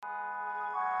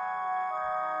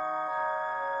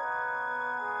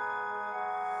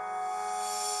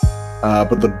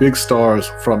But the big stars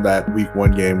from that week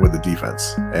 1 game were the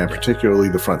defense, and particularly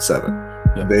the front seven.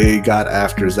 Yep. They got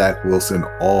after Zach Wilson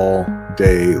all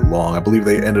day long. I believe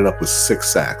they ended up with 6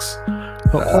 sacks.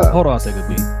 Hold on a second,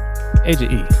 B.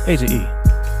 AJ E.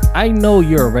 I know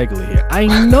you're a regular here. I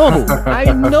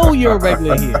know you're a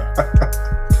regular here.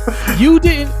 You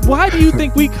didn't. Why do you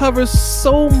think we cover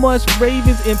so much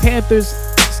Ravens and Panthers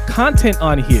content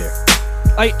on here?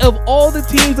 Like, of all the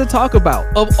teams to talk about,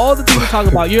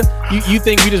 you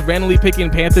think we just randomly picking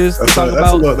Panthers to talk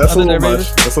about? That's a little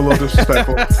much. That's a little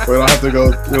disrespectful. We don't have to go.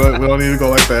 We don't need to go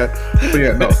like that. But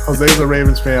yeah, no. Jose's a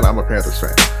Ravens fan. I'm a Panthers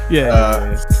fan.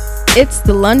 Yeah. It's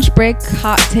the lunch break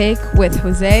hot take with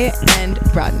Jose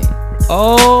and Rodney.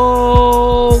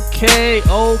 Okay.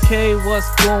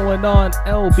 What's going on,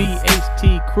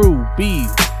 LBHT crew? B,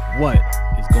 what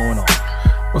is going on?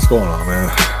 What's going on, man?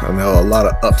 I know a lot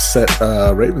of upset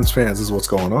Ravens fans is what's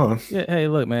going on. Yeah, hey,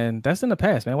 look, man, that's in the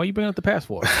past, man. Why you bringing up the past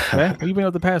for? Man? What you bringing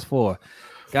up the past for?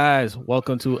 Guys,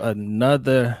 welcome to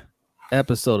another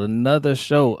episode, another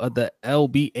show of the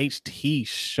LBHT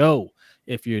show.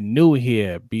 If you're new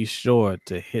here, be sure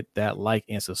to hit that like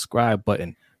and subscribe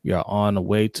button. You're on the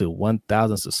way to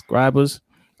 1,000 subscribers.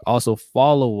 Also,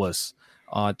 follow us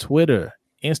on Twitter,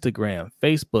 Instagram,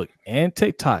 Facebook, and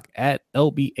TikTok at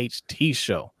LBHT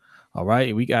Show. All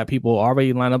right, we got people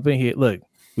already lined up in here. Look,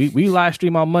 we live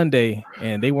stream on Monday,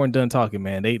 and they weren't done talking,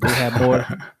 man. They had more.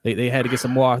 they had to get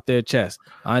some more off their chest.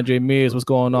 Andre Mears, what's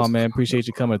going on, man? Appreciate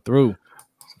you coming through.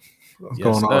 What's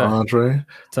going on, Andre?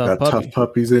 Tough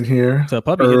puppies in here. Tough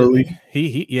puppy early.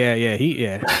 He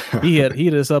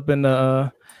hit us up in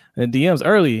the DMs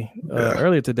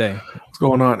earlier today. What's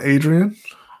going on, Adrian?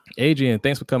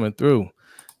 Thanks for coming through.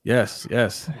 Yes.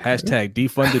 Hashtag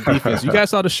defund the defense. You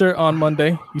guys saw the shirt on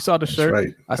Monday. You saw the shirt.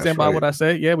 Right. I stand by what I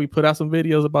said. Yeah, we put out some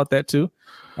videos about that too.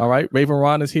 All right. Raven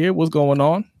Ron is here. What's going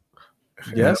on?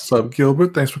 Yes. What's up,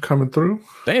 Gilbert? Thanks for coming through.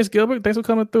 Thanks, Gilbert. Thanks for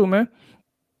coming through, man.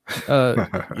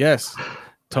 Yes.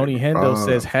 Tony Hendo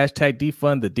says hashtag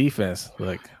defund the defense.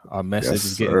 Like, our message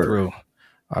is getting through.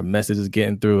 Our message is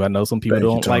getting through. I know some people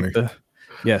don't like the.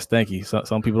 Yes, thank you.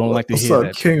 Some people don't like to hear that.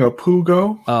 What's up, King of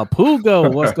Pugo?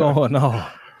 Pugo, what's going on?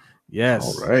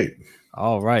 Yes.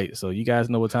 All right. So you guys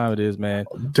know what time it is, man.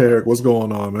 Derek, what's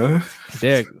going on, man?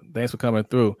 Derek, thanks for coming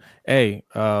through. Hey,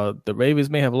 the Ravens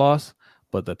may have lost,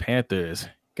 but the Panthers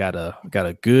got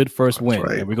a good first win.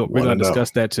 Right. And we're gonna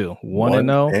discuss that too.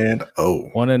 1-0.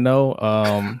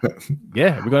 1-0.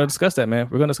 Yeah, we're gonna discuss that, man.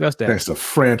 We're gonna discuss that. Thanks to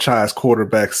franchise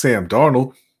quarterback Sam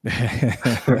Darnold.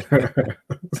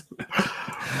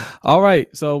 All right,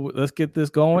 so let's get this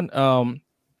going.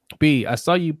 B, I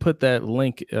saw you put that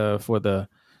link for the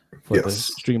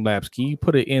Streamlabs. Can you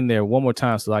put it in there one more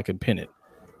time so I can pin it?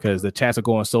 Because the chats are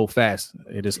going so fast,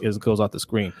 it goes off the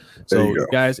screen. So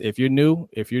guys, if you're new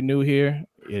here,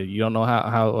 you don't know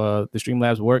how the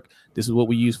Streamlabs work. This is what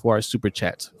we use for our super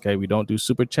chats. Okay, we don't do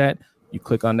super chat. You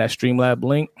click on that Streamlab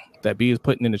link that B is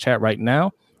putting in the chat right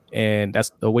now, and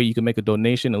that's the way you can make a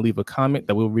donation and leave a comment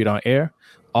that we'll read on air.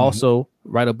 Also,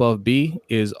 right above B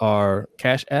is our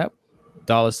Cash App,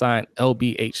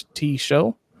 $LBHT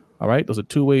show. All right, those are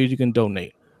 2 ways you can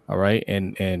donate. All right,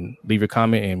 and leave your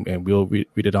comment and we'll read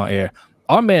it on air.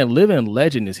 Our man Living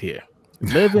Legend is here.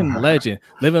 Living Legend,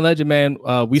 man.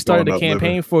 We started a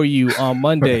campaign for you on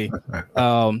Monday.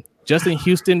 Justin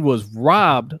Houston was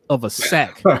robbed of a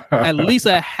sack, at least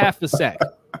a half a sack.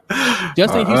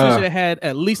 Justin Houston should have had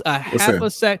at least a half a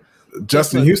sack.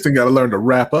 Justin Houston got to learn to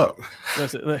wrap up.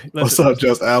 What's up,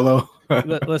 Just Allo?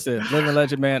 Listen, Living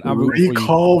Legend, man. I'm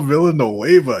recall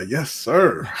Villanueva, yes,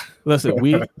 sir. Listen,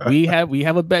 we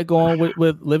have a bet going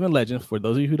with Living Legend. For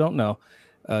those of you who don't know,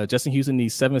 Justin Houston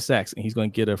needs 7 sacks, and he's going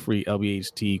to get a free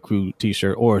LBHT crew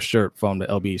T-shirt or a shirt from the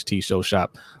LBHT show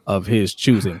shop of his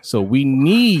choosing. So we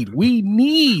need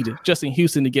Justin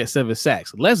Houston to get 7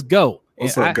 sacks. Let's go.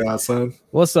 What's up, Godson?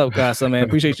 What's up, Godson, man?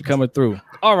 Appreciate you coming through.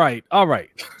 All right.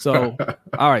 So,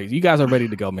 all right, you guys are ready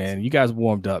to go, man. You guys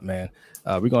warmed up, man.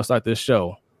 We're going to start this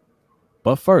show.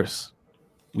 But first,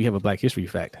 we have a Black History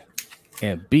fact.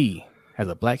 And B has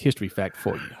a Black History fact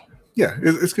for you. Yeah,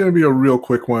 it's going to be a real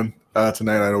quick one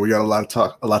tonight. I know we got a lot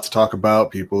to talk about.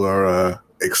 People are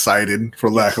excited, for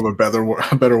lack of a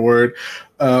better word.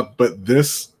 But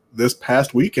this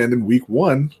past weekend in week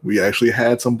 1, we actually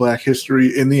had some Black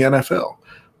history in the NFL.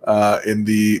 In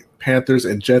the Panthers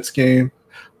and Jets game,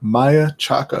 Maya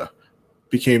Chaka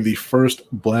became the first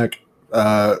Black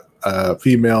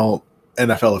female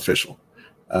NFL official.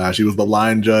 She was the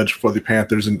line judge for the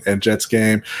Panthers and Jets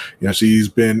game. You know, she's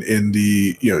been in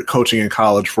the coaching in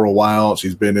college for a while.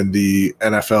 She's been in the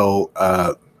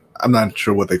NFL I'm not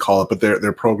sure what they call it, but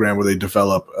their program where they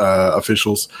develop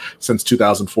officials since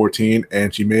 2014,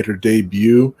 and she made her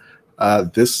debut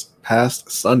this past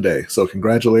Sunday. So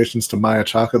congratulations to Maya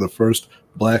Chaka, the first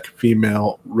Black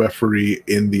female referee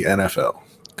in the NFL.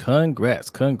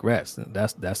 Congrats.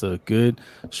 That's a good,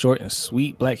 short and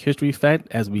sweet Black History fact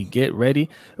as we get ready.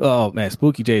 Oh man,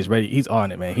 Spooky J is ready. He's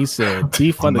on it, man. He said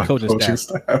defund the coaching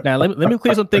staff. Now let me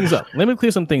clear some things up. Let me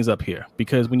clear some things up here,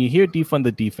 because when you hear defund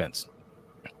the defense,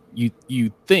 you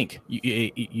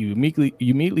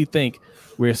immediately think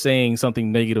we're saying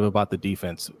something negative about the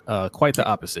defense. Quite the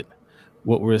opposite.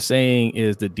 What we're saying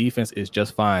is the defense is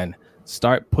just fine.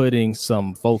 Start putting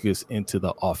some focus into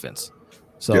the offense.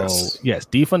 So yes,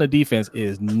 defund the defense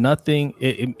is nothing.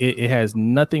 It has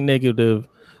nothing negative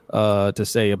to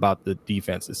say about the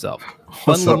defense itself.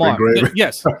 Fun Lamar.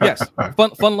 Yes.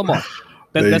 Fun Lamar.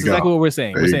 That's exactly what we're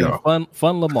saying. We're saying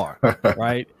fun Lamar,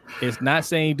 right? It's not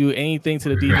saying do anything to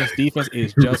the defense. Defense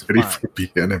is just ready fine. For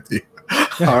BNMP.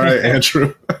 All right,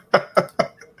 Andrew.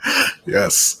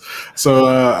 Yes. So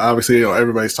obviously,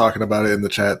 everybody's talking about it in the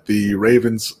chat. The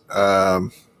Ravens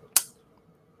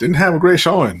didn't have a great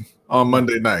showing on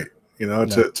Monday night,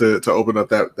 to open up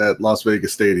that Las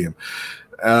Vegas stadium.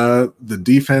 The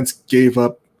defense gave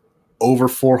up over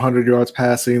 400 yards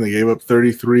passing. They gave up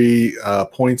 33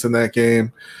 points in that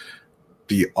game.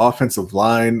 The offensive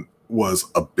line was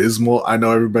abysmal. I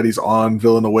know everybody's on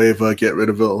Villanueva. Get rid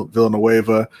of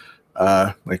Villanueva.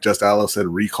 Like Just Allo said,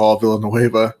 recall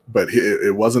Villanueva, but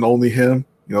it wasn't only him.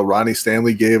 Ronnie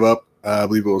Stanley gave up, I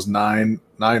believe it was nine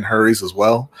hurries as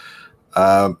well.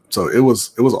 So it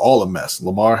was all a mess.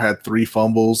 Lamar had 3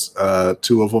 fumbles.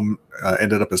 2 of them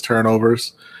ended up as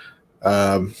turnovers.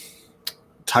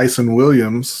 Tyson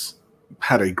Williams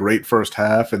had a great first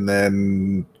half and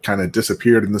then kind of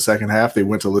disappeared in the second half. They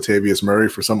went to Latavius Murray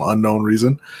for some unknown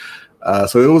reason.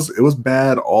 So it was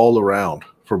bad all around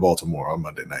for Baltimore on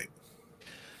Monday night.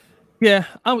 Yeah,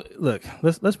 look.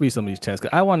 Let's read some of these chats.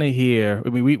 I want to hear. I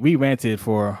mean, we ranted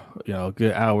for a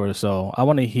good hour or so. I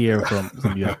want to hear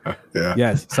from you. Yeah.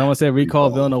 Yes, someone said recall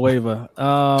Villanueva.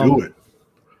 Do it.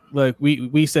 Look,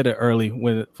 we said it early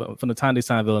from the time they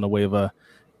signed Villanueva.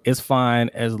 It's fine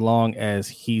as long as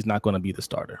he's not going to be the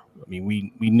starter. I mean,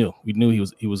 we knew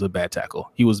he was a bad tackle.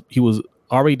 He was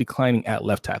already declining at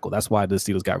left tackle. That's why the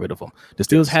Steelers got rid of him. The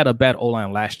Steelers had a bad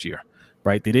O-line last year,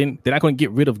 right? They're not going to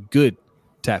get rid of good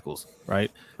tackles,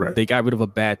 right? They got rid of a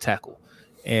bad tackle,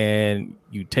 and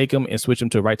you take him and switch him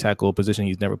to a right tackle, a position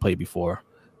he's never played before.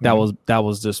 That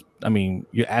was just, I mean,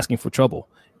 you're asking for trouble.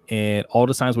 And all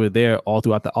the signs were there all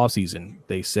throughout the offseason.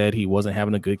 They said he wasn't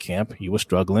having a good camp. He was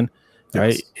struggling,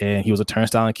 right? And he was a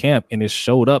turnstile in camp, and it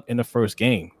showed up in the first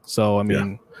game. So, I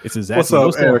mean, it's exactly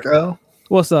what's up, Eric L?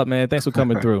 What's up, man? Thanks for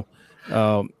coming through.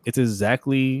 It's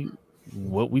exactly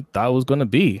what we thought it was going to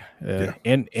be,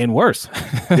 and worse.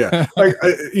 Yeah,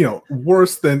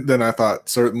 worse than I thought.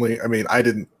 Certainly, I mean,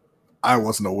 I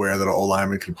wasn't aware that an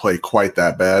O-lineman could play quite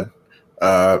that bad.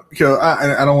 I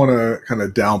don't want to kind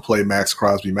of downplay Max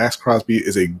Crosby. Max Crosby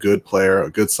is a good player,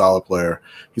 a good solid player.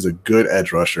 He's a good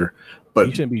edge rusher, but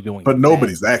you shouldn't be doing. But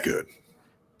nobody's that good.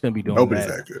 Shouldn't be doing. Nobody's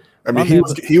that good. I mean,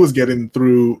 he was getting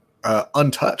through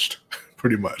untouched,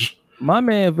 pretty much. My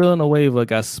man Villanueva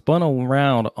got spun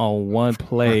around on one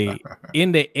play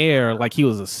in the air like he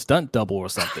was a stunt double or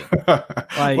something.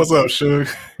 Like, what's up,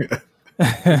 Suge?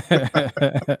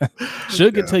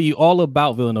 Suge can tell you all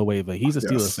about Villanueva. He's a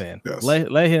Steelers fan. Yes.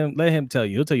 Let him tell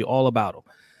you. He'll tell you all about him.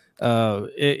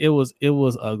 It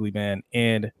was ugly, man.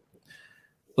 And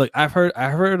look, I've heard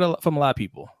from a lot of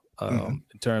people in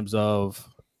terms of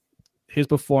his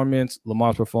performance,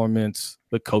 Lamar's performance,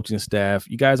 the coaching staff.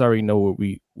 You guys already know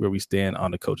where we stand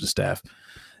on the coaching staff.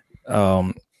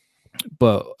 But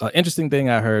an interesting thing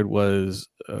I heard was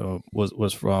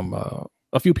from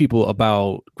a few people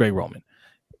about Greg Roman,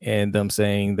 and them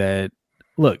saying that,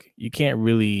 look, you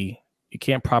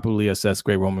can't properly assess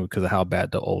Greg Roman because of how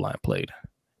bad the O-line played.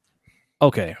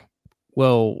 Okay,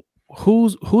 well,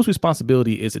 whose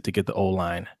responsibility is it to get the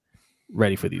O-line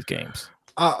ready for these games?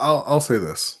 I'll say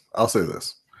this.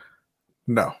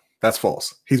 No, that's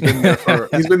false. He's been there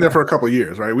for a couple of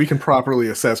years, right? We can properly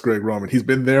assess Greg Roman. He's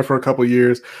been there for a couple of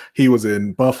years. He was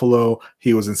in Buffalo.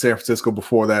 He was in San Francisco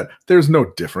before that. There's no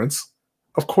difference.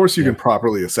 Of course, you can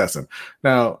properly assess him.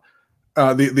 Now,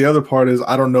 the other part is,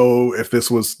 I don't know if this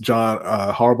was John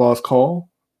Harbaugh's call,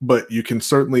 but you can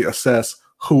certainly assess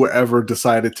whoever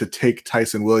decided to take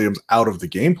Tyson Williams out of the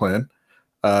game plan.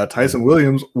 Tyson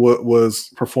Williams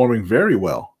was performing very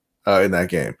well in that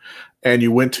game. And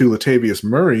you went to Latavius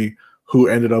Murray, who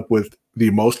ended up with the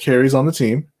most carries on the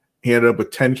team. He ended up with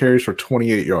 10 carries for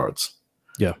 28 yards.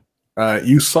 Yeah.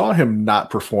 You saw him not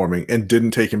performing and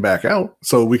didn't take him back out,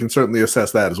 so we can certainly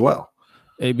assess that as well.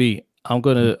 AB, I'm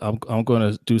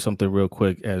gonna do something real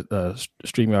quick as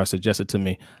StreamYard suggested to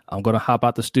me. I'm gonna hop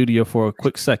out the studio for a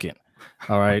quick second.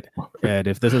 All right, and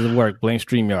if this doesn't work, blame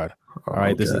StreamYard. All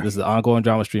right, this is the ongoing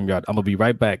drama StreamYard. I'm gonna be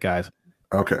right back, guys.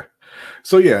 Okay,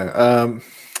 so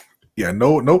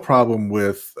no problem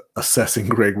with assessing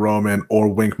Greg Roman or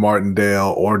Wink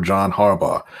Martindale or John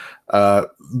Harbaugh.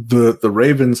 The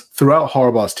Ravens throughout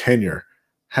Harbaugh's tenure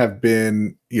have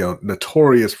been,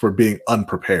 notorious for being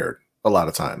unprepared a lot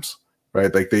of times,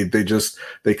 right? Like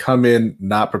they come in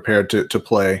not prepared to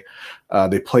play.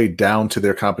 They play down to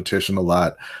their competition a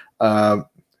lot.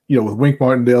 With Wink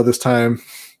Martindale this time,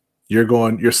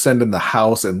 you're sending the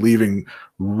house and leaving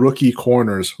rookie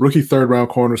third round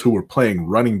corners who were playing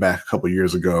running back a couple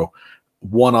years ago,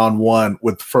 1-on-1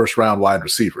 with first round wide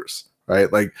receivers,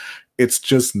 right? Like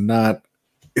it's not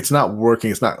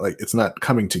working. It's not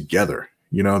coming together.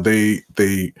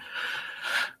 The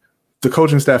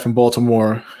coaching staff in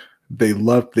Baltimore, they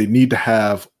need to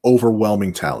have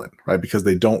overwhelming talent, right? Because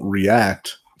they don't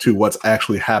react to what's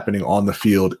actually happening on the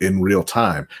field in real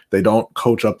time. They don't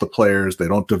coach up the players. They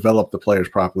don't develop the players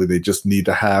properly. They just need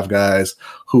to have guys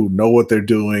who know what they're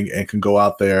doing and can go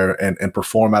out there and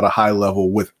perform at a high level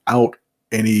without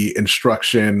any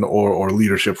instruction or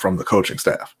leadership from the coaching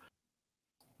staff.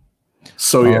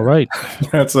 So all right,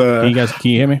 that's can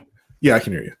you hear me? Yeah, I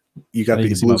can hear you. You got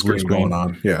the blue screen going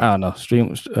on. Yeah, I don't know.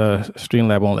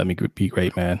 Streamlab won't let me be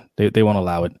great, man. They won't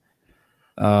allow it.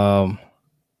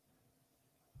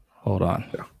 Hold on.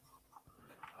 Yeah.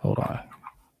 Hold on.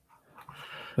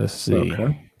 Let's see.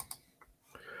 Okay.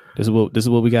 This is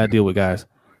what we gotta deal with, guys.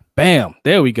 Bam!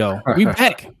 There we go. We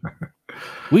back.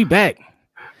 We back.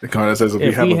 The comment says if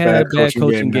we have we a had bad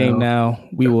coaching game now,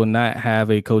 we will not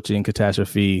have a coaching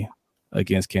catastrophe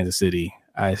against Kansas City.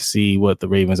 I see what the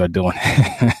Ravens are doing.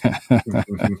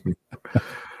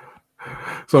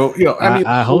 So,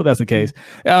 I hope that's the case.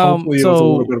 Hopefully it was a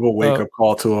little bit of a wake-up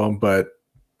call to them, but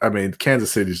I mean,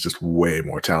 Kansas City is just way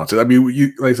more talented. I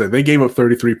mean, like I said, they gave up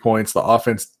 33 points. The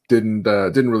offense didn't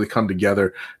really come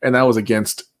together, and that was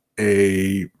against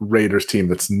a Raiders team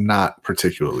that's not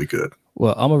particularly good.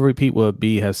 Well, I'm gonna repeat what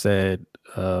B has said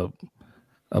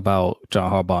about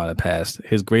John Harbaugh in the past.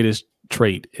 His greatest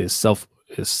trait is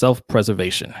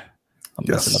self-preservation. I'm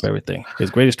messing up everything. His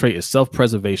greatest trait is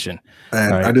self-preservation.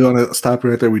 And right. I do want to stop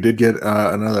right there. We did get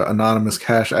another anonymous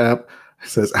Cash App. It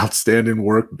says outstanding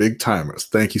work, big timers.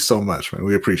 Thank you so much, man.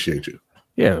 We appreciate you.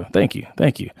 Yeah, thank you.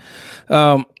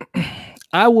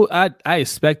 I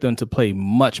expect them to play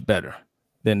much better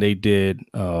than they did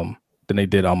on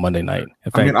Monday night.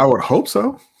 In fact, I would hope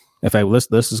so. In fact, let's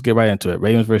just get right into it.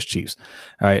 Ravens versus Chiefs.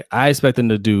 All right, I expect them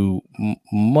to do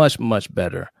much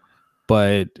better,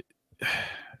 but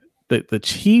the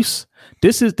Chiefs.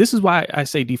 This is why I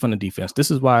say defund the defense. This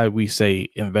is why we say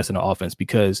invest in the offense,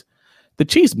 because the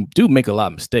Chiefs do make a lot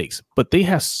of mistakes, but they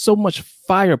have so much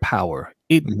firepower.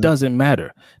 It doesn't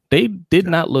matter. They did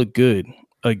not look good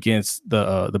against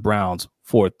the Browns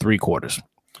for 3 quarters.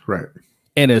 Right.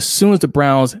 And as soon as the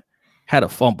Browns had a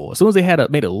fumble, as soon as they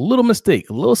made a little mistake,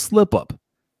 a little slip up,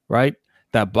 right?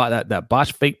 That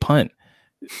botched fake punt,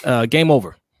 game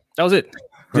over. That was it.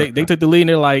 They took the lead and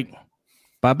they're like,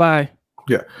 bye-bye.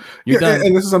 Yeah. Done.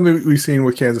 And this is something we've seen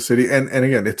with Kansas City. And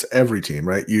again, it's every team,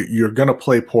 right? You're going to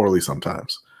play poorly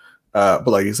sometimes. But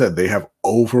like you said, they have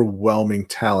overwhelming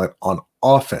talent on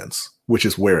offense, which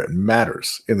is where it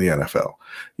matters in the NFL.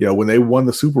 When they won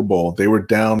the Super Bowl, they were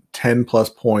down 10 plus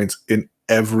points in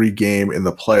every game in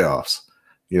the playoffs.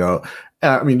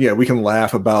 We can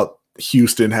laugh about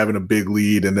Houston having a big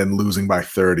lead and then losing by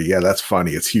 30. Yeah, that's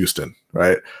funny. It's Houston,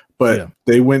 right? But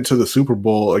they went to the Super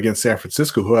Bowl against San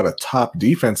Francisco, who had a top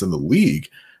defense in the league,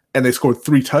 and they scored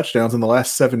 3 touchdowns in the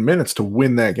last 7 minutes to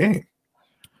win that game.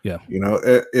 Yeah.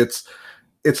 It's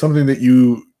something that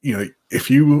if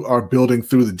you are building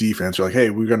through the defense, you're like, hey,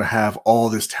 we're going to have all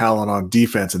this talent on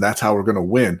defense, and that's how we're going to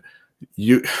win.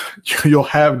 You'll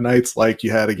have nights like you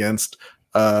had against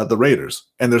the Raiders,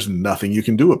 and there's nothing you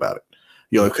can do about it,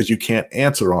 because you can't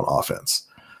answer on offense.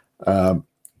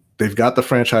 They've got the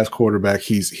franchise quarterback.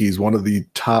 He's one of the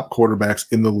top quarterbacks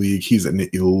in the league. He's an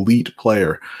elite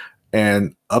player.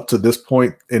 And up to this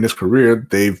point in his career,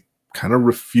 they've kind of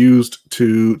refused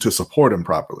to support him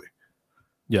properly.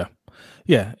 Yeah.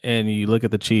 Yeah. And you look at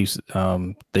the Chiefs,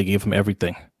 they gave him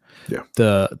everything. Yeah.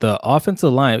 The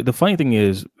offensive line, the funny thing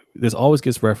is, this always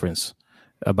gets referenced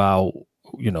about,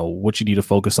 what you need to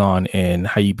focus on and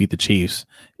how you beat the Chiefs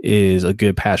is a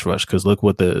good pass rush. Because look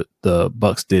what the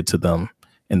Bucs did to them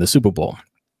in the Super Bowl.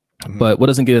 But what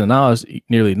doesn't get acknowledged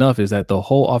nearly enough is that the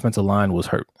whole offensive line was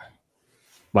hurt.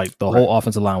 Like the whole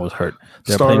offensive line was hurt.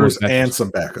 Starters and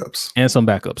some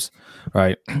backups.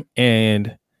 Right?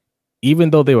 And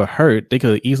even though they were hurt, they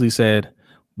could have easily said,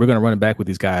 we're going to run it back with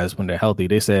these guys when they're healthy.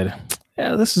 They said,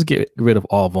 yeah, let's just get rid of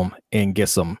all of them and get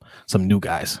some new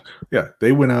guys. Yeah,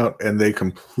 they went out and they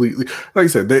completely, like I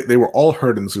said, they were all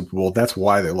hurt in the Super Bowl. That's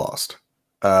why they lost.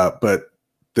 But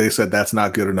they said that's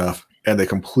not good enough, and they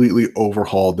completely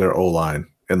overhauled their O-line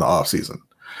in the offseason.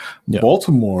 Yeah.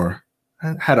 Baltimore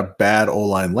had a bad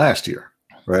O-line last year,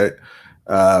 right?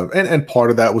 And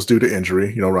part of that was due to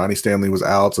injury. You know, Ronnie Stanley was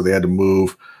out, so they had to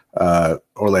move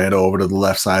Orlando over to the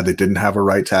left side. They didn't have a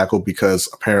right tackle because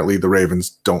apparently the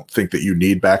Ravens don't think that you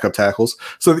need backup tackles.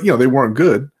 So, you know, they weren't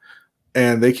good.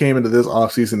 And they came into this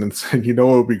offseason and said, you know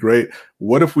what would be great?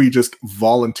 What if we just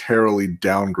voluntarily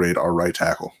downgrade our right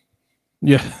tackle?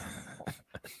 Yeah.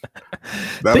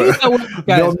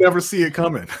 They'll never see it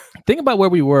coming. Think about where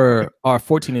we were our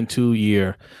 14-2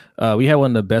 year. We had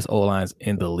one of the best O-lines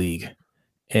in the league.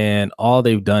 And all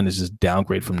they've done is just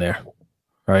downgrade from there.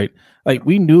 Right? Like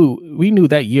we knew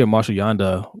that year Marshall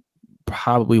Yanda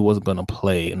probably wasn't going to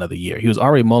play another year. He was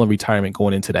already mulling retirement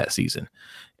going into that season.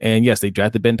 And yes, they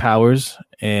drafted Ben Powers.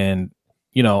 And,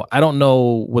 you know, I don't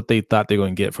know what they thought they were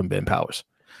going to get from Ben Powers.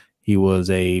 He was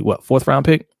a, fourth round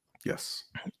pick? Yes.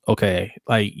 Okay.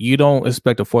 Like you don't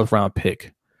expect a fourth round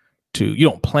pick you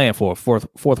don't plan for a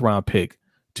fourth round pick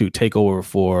to take over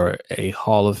for a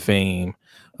Hall of Fame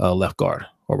left guard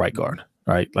or right guard.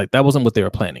 Right. Like that wasn't what they were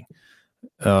planning.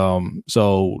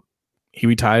 So he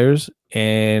retires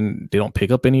and they don't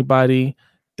pick up anybody.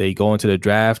 They go into the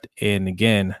draft. And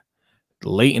again,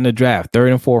 late in the draft,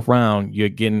 third and fourth round, you're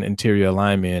getting interior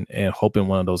alignment and hoping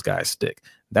one of those guys stick.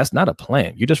 That's not a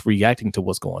plan. You're just reacting to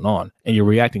what's going on and you're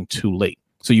reacting too late.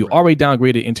 So you already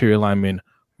downgraded interior alignment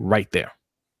right there.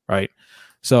 Right.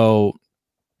 So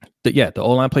the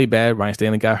O-line played bad. Ryan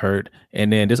Stanley got hurt.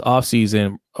 And then this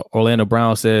offseason, Orlando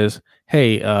Brown says,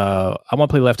 hey, I want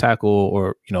to play left tackle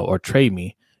or trade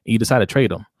me. And you decide to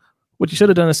trade him. What you should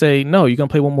have done is say, no, you're going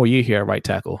to play one more year here at right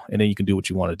tackle. And then you can do what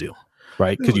you want to do.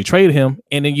 Right. Because you trade him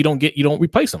and then you don't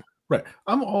replace him. Right.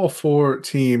 I'm all for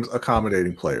teams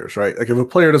accommodating players, right? Like if a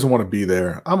player doesn't want to be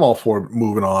there, I'm all for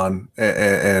moving on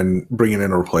and bringing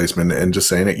in a replacement and just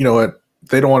saying it, you know what?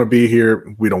 They don't want to be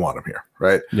here. We don't want them here.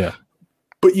 Right. Yeah.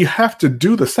 But you have to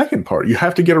do the second part. You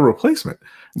have to get a replacement.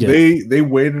 Yeah. They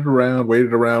waited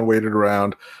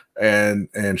around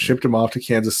and shipped him off to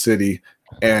Kansas City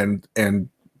and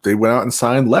they went out and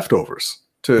signed leftovers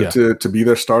to be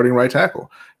their starting right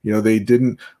tackle. You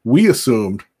know, we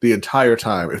assumed the entire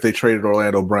time if they traded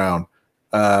Orlando Brown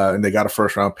and they got a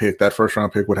first round pick, that first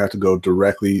round pick would have to go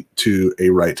directly to a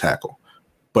right tackle.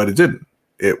 But it didn't.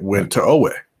 It went to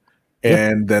Owe.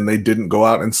 And then they didn't go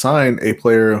out and sign a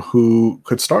player who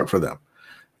could start for them.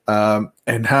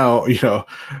 And now, you know,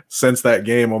 since that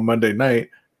game on Monday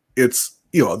night, it's,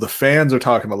 you know, the fans are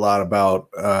talking a lot about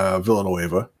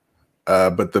Villanueva,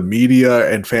 but the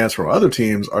media and fans from other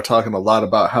teams are talking a lot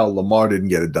about how Lamar didn't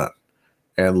get it done.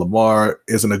 And Lamar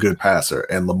isn't a good passer,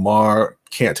 and Lamar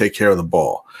can't take care of the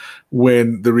ball.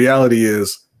 When the reality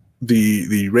is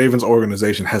the Ravens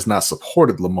organization has not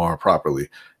supported Lamar properly.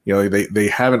 You know, they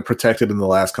haven't protected in the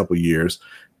last couple of years,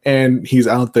 and he's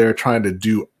out there trying to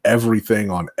do everything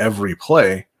on every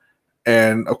play.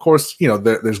 And of course, you know,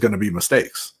 there's going to be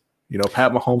mistakes. You know,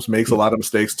 Pat Mahomes makes a lot of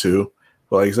mistakes too.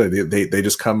 But like I said, they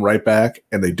just come right back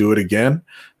and they do it again.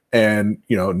 And,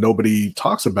 you know, nobody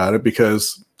talks about it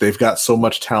because they've got so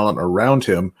much talent around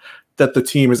him that the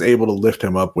team is able to lift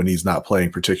him up when he's not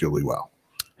playing particularly well.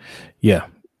 Yeah.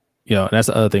 You know, and that's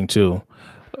the other thing too,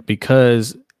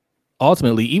 because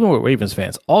ultimately, even with Ravens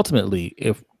fans,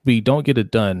 if we don't get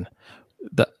it done,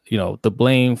 the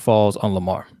blame falls on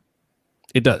Lamar.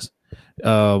 It does.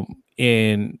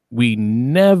 And we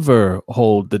never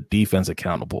hold the defense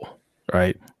accountable,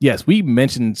 right? Yes, we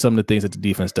mentioned some of the things that the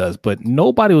defense does, but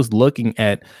nobody's looking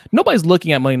at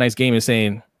Monday night's game and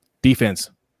saying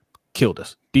defense killed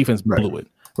us. Defense blew it,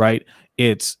 right?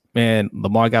 It's, man,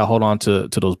 Lamar got to hold on to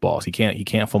those balls. He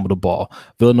can't fumble the ball.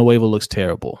 Villanueva looks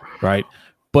terrible, right?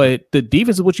 But the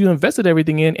defense is what you invested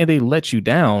everything in, and they let you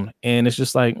down. And it's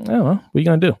just like, oh, well, what are you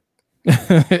going to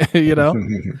do? You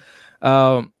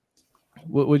know?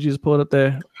 Would you just pull it up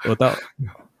there? Without?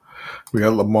 We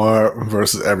got Lamar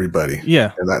versus everybody.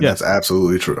 Yeah. And that's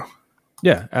absolutely true.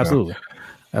 Yeah, absolutely. Yeah.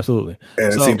 Absolutely.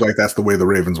 And it seems like that's the way the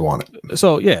Ravens want it.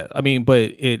 So, yeah, I mean,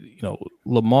 but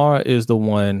Lamar is the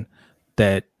one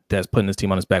that's putting this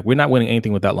team on his back. We're not winning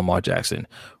anything without Lamar Jackson.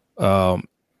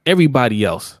 Everybody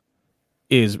else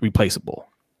is replaceable.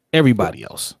 Everybody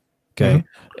else. Okay.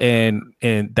 Mm-hmm.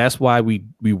 And that's why we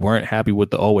weren't happy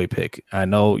with the Owe pick. I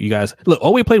know you guys look,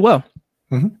 Owe played well.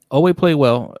 Oweh played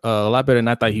well, a lot better than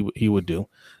I thought he would do.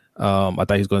 I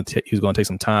thought he was going to take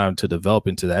some time to develop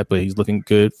into that, but he's looking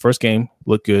good. First game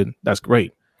looked good. That's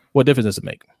great. What difference does it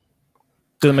make?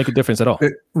 Doesn't make a difference at all.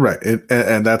 Right,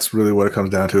 and that's really what it comes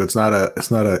down to. It's not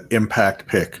a impact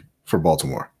pick for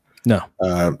Baltimore. No,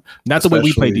 not the way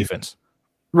we play defense.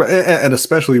 Right, and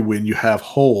especially when you have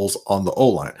holes on the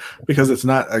O-line, because it's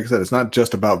not, like I said, it's not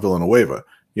just about Villanueva.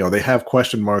 You know, they have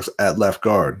question marks at left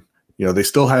guard. You know, they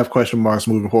still have question marks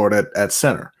moving forward at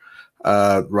center.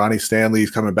 Ronnie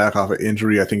Stanley's coming back off an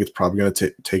injury. I think it's probably going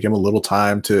to take him a little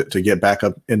time to get back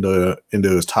up into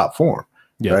his top form.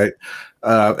 Yeah. Right.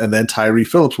 And then Tyree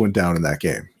Phillips went down in that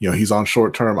game. You know, he's on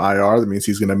short-term IR. That means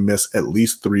he's going to miss at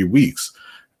least 3 weeks.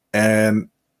 And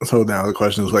so now the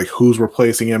question is, like, who's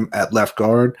replacing him at left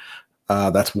guard?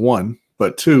 That's one.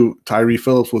 But two, Tyree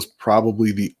Phillips was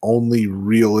probably the only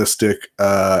realistic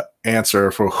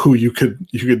answer for who you could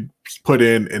put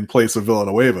in place of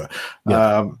Villanueva.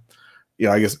 Yeah.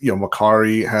 I guess,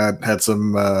 Makari had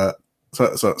some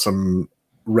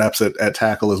reps at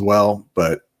tackle as well,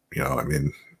 but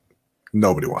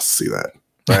nobody wants to see that,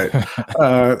 right?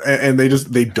 And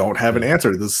they don't have an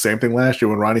answer. The same thing last year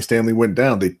when Ronnie Stanley went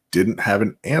down. They didn't have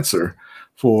an answer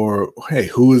for, hey,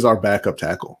 who is our backup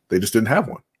tackle? They just didn't have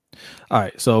one. All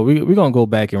right, so we're gonna go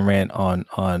back and rant on.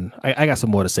 I got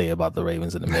some more to say about the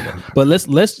Ravens in a minute, but let's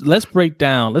break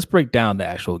down the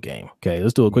actual game. Okay,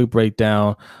 let's do a quick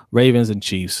breakdown. Ravens and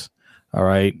Chiefs. All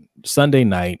right, Sunday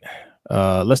night.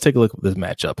 Let's take a look at this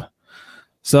matchup.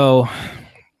 So,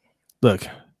 look,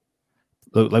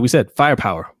 like we said,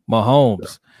 firepower.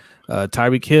 Mahomes,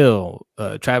 Tyreek Hill,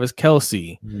 Travis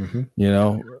Kelce.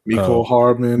 Mecole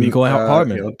Hardman,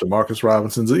 Demarcus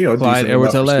Robinson's, Clyde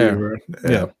Edwards-Helaire.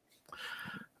 Yeah.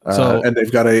 And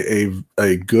they've got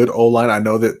a good O-line. I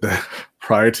know that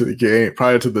prior to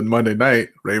the Monday night,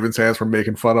 Ravens fans were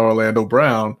making fun of Orlando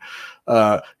Brown,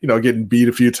 getting beat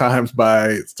a few times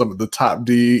by some of the top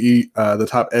the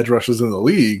top edge rushers in the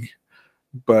league.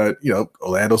 But,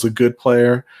 Orlando's a good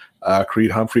player. Creed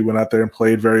Humphrey went out there and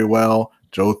played very well.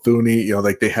 Joe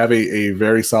Thuney, they have a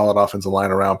very solid offensive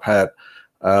line around Pat.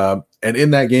 And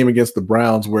in that game against the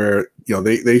Browns where,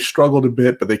 they struggled a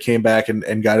bit, but they came back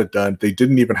and got it done. They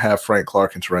didn't even have Frank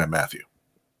Clark and Tyrann Mathieu.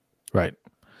 Right.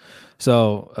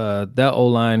 So that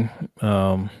O-line,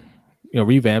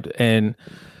 revamped. And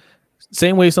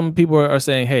same way some people are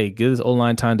saying, hey, give this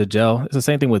O-line time to gel. It's the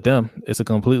same thing with them. It's a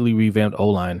completely revamped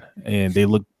O-line, and they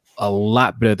look a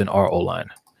lot better than our O-line.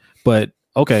 But,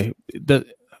 okay,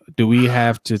 do we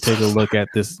have to take a look at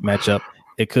this matchup?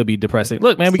 It could be depressing.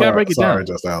 Look, man, we got to break it down.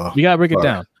 We got to break it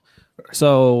down.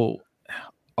 So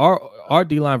our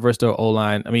D-line versus their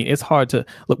O-line, it's hard to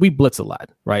 – look, we blitz a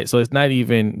lot, right? So it's not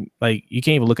even – like, you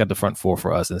can't even look at the front four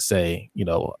for us and say,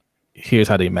 here's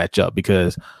how they match up,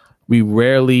 because we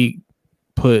rarely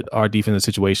put our defense in a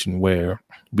situation where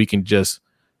we can just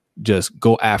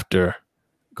go after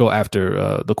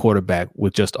the quarterback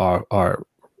with just our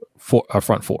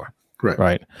front four.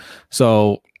 Right.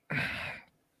 So –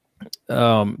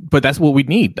 but that's what we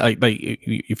need. Like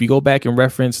if you go back and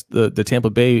reference the Tampa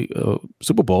Bay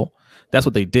Super Bowl, that's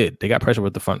what they did. They got pressure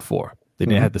with the front four. They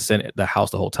didn't have to send the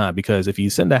house the whole time, because if you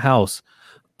send the house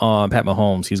on Pat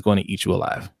Mahomes, he's going to eat you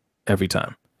alive every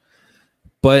time.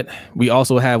 But we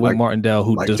also have Wink Martindale,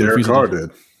 who just Derek Carr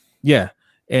did. Yeah,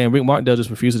 and Wink Martindale just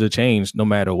refuses to change no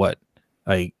matter what.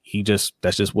 Like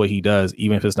that's just what he does,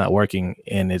 even if it's not working.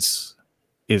 And it's.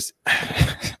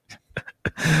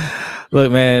 Look,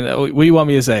 man, what do you want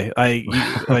me to say?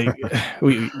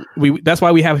 We that's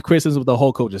why we have criticism with the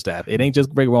whole coaching staff. It ain't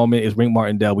just Greg Roman, it's Wink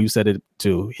Martindale. We've said it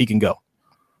too. He can go.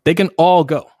 They can all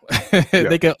go.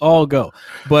 They can all go.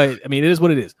 But it is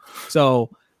what it is. So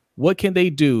what can they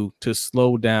do to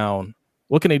slow down?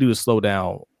 What can they do to slow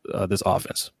down this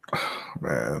offense?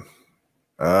 Man.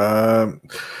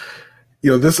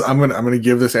 This I'm gonna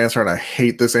give this answer, and I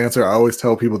hate this answer. I always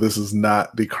tell people this is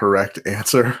not the correct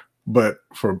answer. But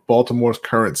for Baltimore's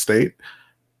current state,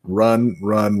 run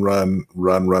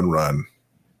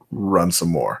some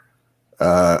more.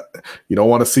 You don't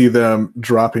want to see them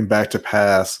dropping back to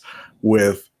pass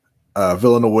with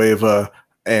Villanueva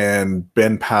and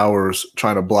Ben Powers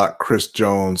trying to block Chris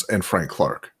Jones and Frank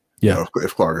Clark. Yeah,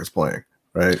 if Clark is playing,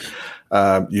 right?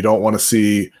 You don't want to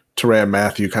see Tyrann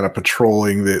Mathieu kind of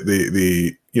patrolling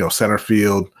the center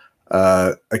field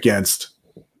against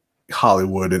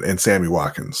Hollywood and Sammy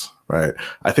Watkins, right?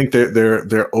 I think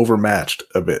they're overmatched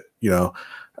a bit.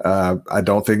 I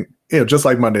don't think, just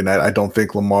like Monday night, I don't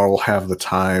think Lamar will have the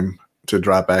time to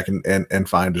drop back and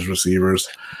find his receivers.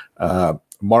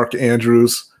 Mark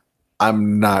Andrews,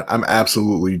 I'm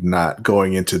absolutely not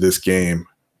going into this game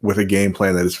with a game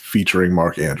plan that is featuring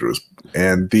Mark Andrews.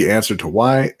 And the answer to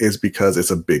why is because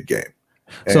it's a big game.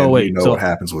 And so wait, we know so what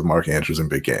happens with Mark Andrews in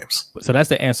big games. So that's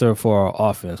the answer for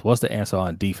offense. What's the answer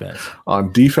on defense?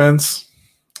 On defense,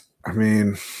 I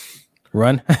mean,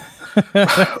 run.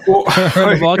 Well,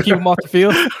 Run the ball, keep them off the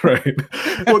field. Right.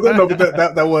 Well, no, but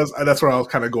that's where I was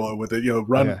kind of going with it.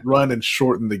 Run and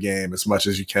shorten the game as much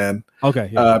as you can. Okay.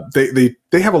 Yeah.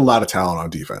 They have a lot of talent on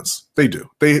defense. They do.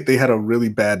 They had a really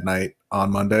bad night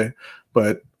on Monday,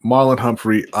 but Marlon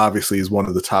Humphrey obviously is one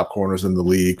of the top corners in the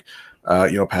league.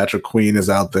 Patrick Queen is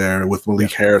out there with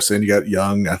Malik Harrison. You got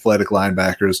young athletic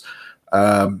linebackers.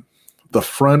 The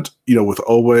front, with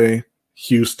Owe,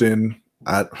 Houston.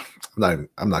 I'm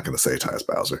not going to say Tyus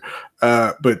Bowser,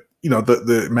 but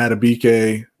the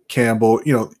Matabike, Campbell.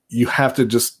 You have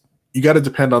to you got to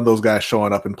depend on those guys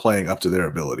showing up and playing up to their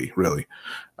ability. Really,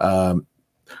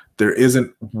 there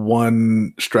isn't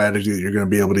one strategy that you're going to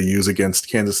be able to use against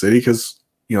Kansas City because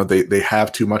they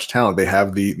have too much talent. They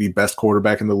have the best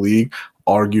quarterback in the league,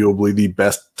 arguably the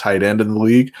best tight end in the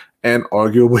league, and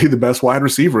arguably the best wide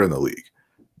receiver in the league.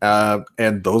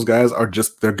 And those guys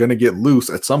they're going to get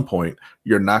loose at some point.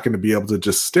 You're not going to be able to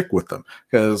just stick with them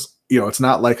because, it's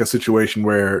not like a situation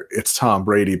where it's Tom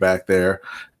Brady back there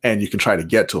and you can try to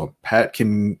get to him. Pat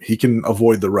can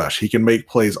avoid the rush. He can make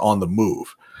plays on the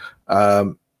move.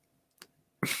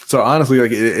 So honestly,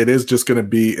 it is just going to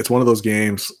be, it's one of those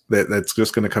games that's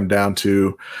just going to come down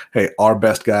to, hey, our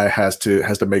best guy has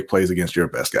to make plays against your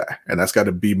best guy. And that's got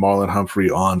to be Marlon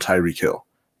Humphrey on Tyreek Hill.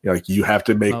 You have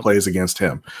to make plays against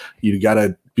him. You got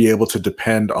to be able to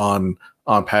depend on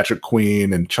Patrick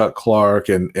Queen and Chuck Clark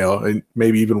and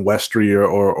maybe even Westry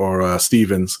or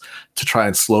Stevens to try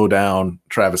and slow down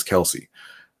Travis Kelce.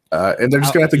 And they're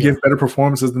just going to have to give better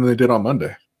performances than they did on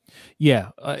Monday. Yeah.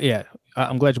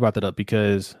 I'm glad you brought that up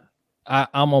because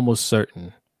I'm almost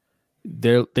certain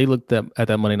they looked at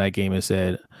that Monday night game and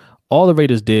said all the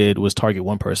Raiders did was target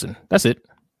one person. That's it.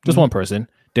 Just one person,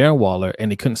 Darren Waller,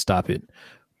 and they couldn't stop it.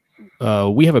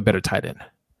 We have a better tight end.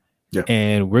 Yeah.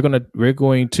 And we're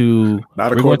going to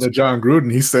not according to John Gruden.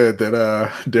 He said that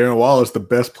Darren Waller is the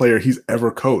best player he's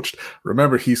ever coached.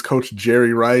 Remember, he's coached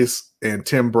Jerry Rice and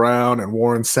Tim Brown and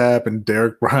Warren Sapp and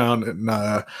Derek Brown and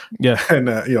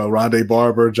Rondé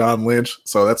Barber, John Lynch.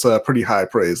 So that's a pretty high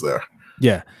praise there.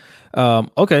 Yeah.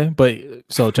 Okay, but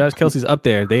so Travis Kelce's up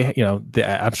there.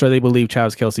 I'm sure they believe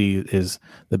Travis Kelce is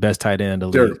the best tight end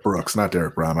of the league. Derek Brooks, not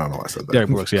Derek Brown. I don't know why I said that. Derek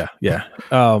Brooks, yeah.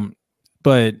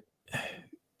 But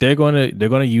they're going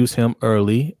to use him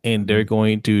early, and they're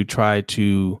going to try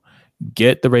to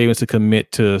get the Ravens to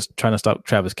commit to trying to stop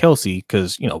Travis Kelce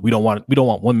because we don't want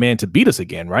one man to beat us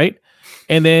again, right?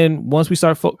 And then once we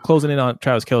start closing in on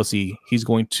Travis Kelce, he's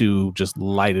going to just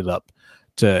light it up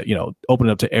to open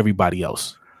it up to everybody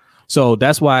else. So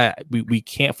that's why we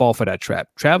can't fall for that trap.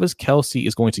 Travis Kelce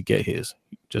is going to get his.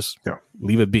 Just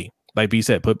leave it be. Like B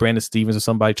said, put Brandon Stevens or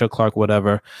somebody, Chuck Clark,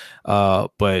 whatever.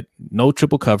 But no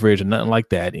triple coverage and nothing like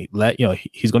that.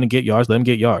 He's going to get yards. Let him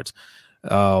get yards. They're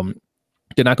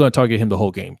not going to target him the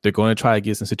whole game. They're going to try to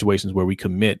get some situations where we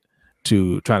commit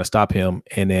to trying to stop him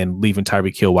and then leaving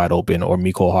Tyreek Hill wide open or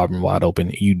Mecole Hardman wide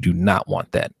open. You do not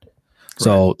want that. Right.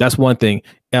 So that's one thing.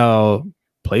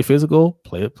 Play physical,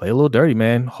 play a little dirty,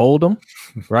 man. Hold them,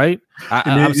 right?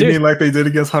 You mean like they did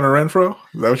against Hunter Renfrow?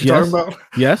 Is that what you're talking about?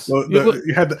 Yes. So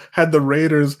you had the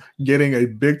Raiders getting a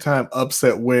big time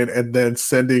upset win and then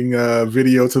sending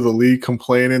video to the league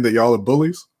complaining that y'all are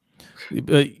bullies.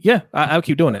 I'll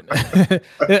keep doing it.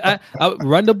 I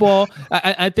run the ball.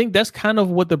 I think that's kind of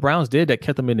what the Browns did that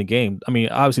kept them in the game. I mean,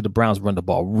 obviously the Browns run the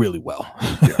ball really well,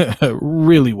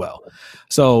 really well.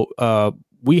 So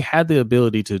we had the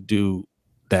ability to do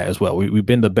that as well. We've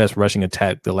been the best rushing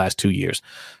attack the last 2 years.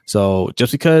 So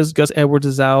just because Gus Edwards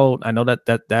is out, I know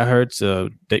that hurts.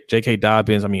 J.K.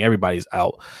 Dobbins, I mean, everybody's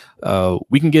out.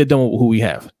 We can get it done with who we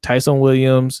have. Tyson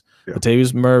Williams,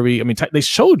 Latavius Murray. I mean, they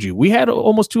showed you. We had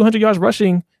almost 200 yards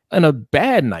rushing in a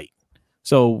bad night.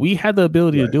 So we had the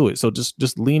ability to do it. So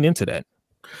just lean into that,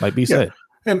 like B said.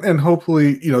 And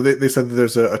hopefully, they said that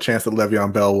there's a chance that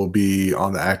Le'Veon Bell will be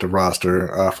on the active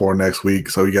roster for next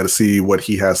week. So you got to see what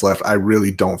he has left. I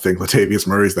really don't think Latavius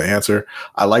Murray is the answer.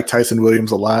 I like Tyson Williams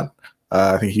a lot.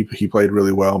 I think he played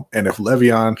really well. And if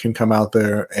Le'Veon can come out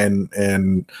there and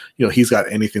he's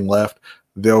got anything left,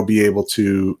 they'll be able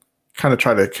to kind of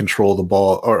try to control the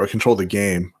ball or control the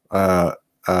game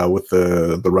with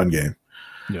the run game.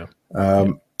 Yeah.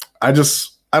 I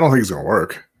don't think it's going to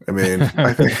work. I mean,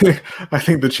 I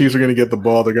think the Chiefs are going to get the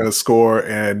ball. They're going to score,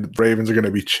 and the Ravens are going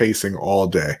to be chasing all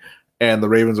day. And the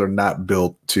Ravens are not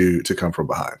built to come from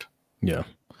behind. Yeah.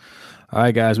 All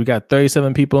right, guys, we got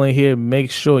 37 people in here.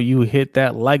 Make sure you hit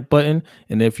that like button.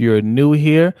 And if you're new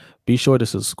here, be sure to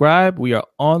subscribe. We are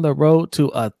on the road to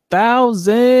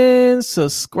 1,000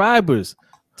 subscribers.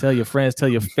 Tell your friends, tell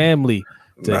your family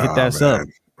to hit that sub.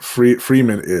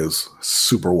 Freeman is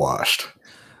super washed.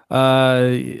 Look,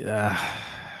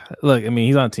 I mean,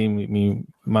 he's on a team. I mean,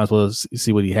 might as well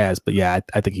see what he has. But yeah,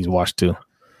 I think he's washed too.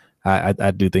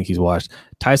 I do think he's washed.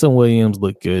 Tyson Williams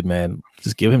looked good, man.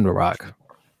 Just give him the rock.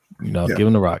 Give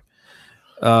him the rock.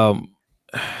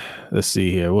 Let's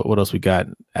see here. What else we got?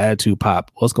 Attitude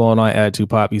Pop. What's going on, Attitude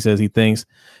Pop? He says he thinks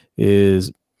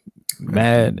is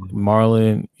mad.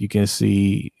 Marlon, you can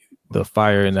see the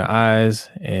fire in their eyes.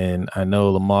 And I know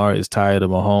Lamar is tired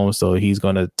of Mahomes, so he's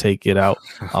going to take it out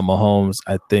on Mahomes.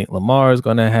 I think Lamar is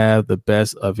going to have the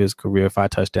best of his career, 5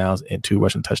 touchdowns and 2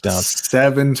 rushing touchdowns.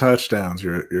 7 touchdowns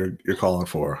you're calling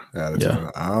for. Yeah.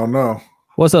 I don't know.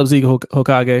 What's up, Zeke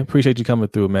Hokage? Appreciate you coming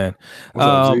through, man. What's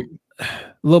up, Zeke?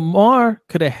 Lamar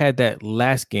could have had that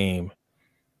last game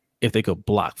if they could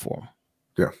block for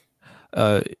him.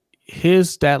 Yeah. His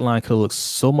stat line could look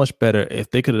so much better if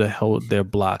they could have held their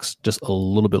blocks just a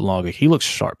little bit longer. He looks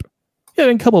sharp. Yeah,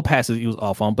 in a couple of passes he was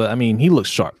off on, but I mean, he looks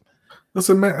sharp.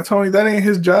 Listen, man, Tony, that ain't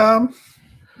his job.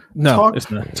 No,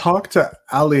 it's not. Talk to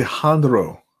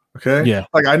Alejandro. Okay. Yeah.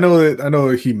 Like I know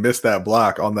he missed that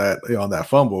block on that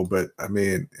fumble, but I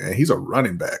mean, he's a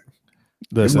running back.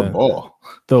 Listen, the ball.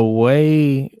 The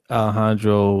way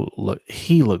Alejandro looked,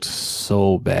 he looked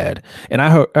so bad. And I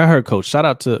heard Coach. Shout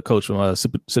out to Coach from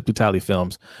Sip Tally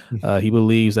Films. He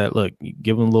believes that look,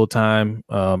 give him a little time.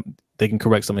 They can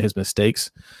correct some of his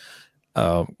mistakes.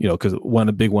 Because one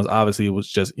of the big ones obviously was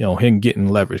just him getting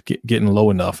leverage, getting low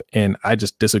enough. And I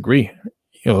just disagree.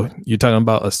 You're talking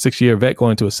about a 6-year vet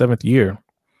going to a 7th year,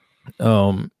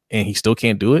 and he still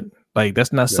can't do it. Like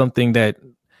that's not something that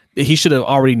he should have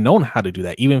already known how to do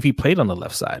that, even if he played on the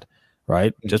left side,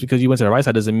 right? Mm-hmm. Just because you went to the right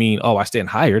side doesn't mean, I stand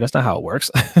higher. That's not how it works.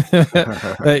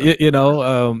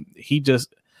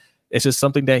 It's just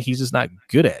something that he's just not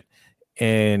good at,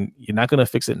 and you're not going to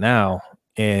fix it now.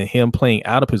 And him playing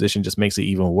out of position just makes it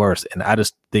even worse. And I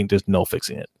just think there's no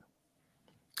fixing it.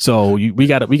 So we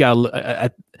got.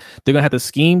 They're gonna have to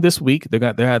scheme this week. They're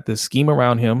gonna have to scheme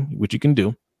around him, which you can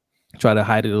do. Try to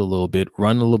hide it a little bit,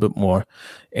 run a little bit more,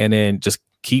 and then just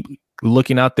keep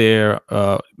looking out there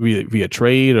via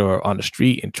trade or on the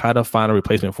street and try to find a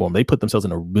replacement for him. They put themselves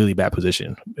in a really bad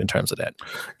position in terms of that.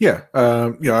 Yeah,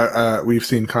 we've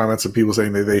seen comments of people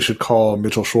saying that they should call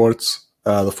Mitchell Schwartz,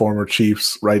 the former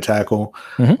Chiefs right tackle.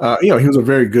 Mm-hmm. He was a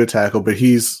very good tackle, but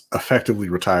he's effectively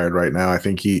retired right now. I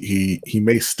think he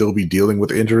may still be dealing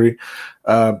with injury.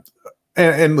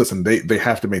 And listen, they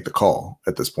have to make the call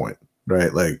at this point,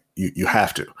 right? Like you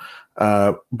have to.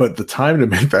 But the time to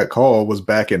make that call was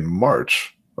back in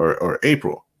March or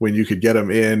April, when you could get him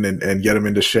in and get him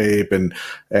into shape and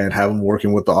have him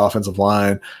working with the offensive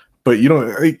line. But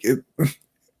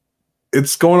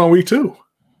it's going on week 2.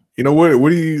 What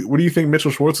do you think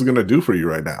Mitchell Schwartz is going to do for you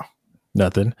right now?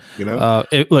 Nothing.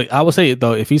 Look, I will say it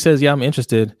though. If he says, "Yeah, I'm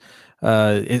interested,"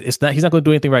 it's not. He's not going to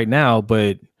do anything right now.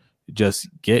 But just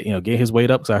get his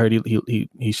weight up, because I heard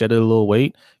he shedded a little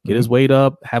weight. Get his weight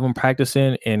up, have him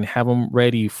practicing, and have him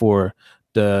ready for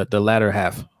the latter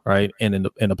half, right? And in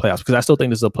the playoffs, because I still think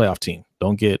this is a playoff team.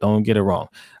 Don't get it wrong.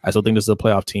 I still think this is a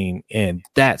playoff team, and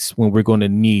that's when we're going to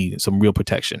need some real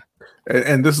protection.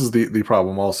 And this is the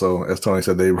problem also, as Tony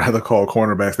said, they rather call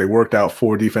cornerbacks. They worked out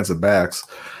 4 defensive backs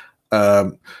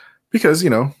because,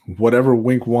 whatever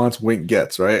Wink wants, Wink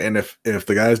gets, right? And if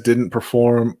the guys didn't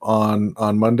perform on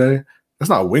Monday, it's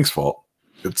not Wink's fault.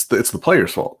 It's the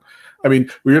player's fault. I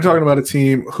mean, we were talking about a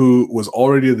team who was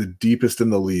already the deepest in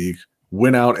the league,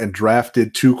 went out and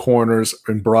drafted 2 corners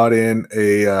and brought in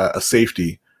a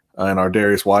safety in our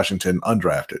Darius Washington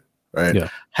undrafted, right? Yeah.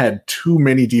 Had too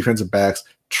many defensive backs.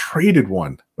 Traded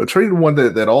one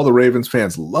that all the Ravens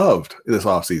fans loved this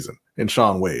offseason in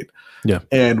Shaun Wade. Yeah.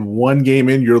 And one game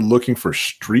in, you're looking for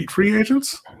street free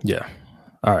agents? Yeah.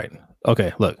 All right.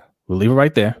 Okay, look, we'll leave it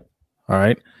right there. All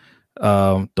right.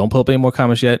 Don't pull up any more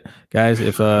comments yet. Guys,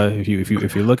 if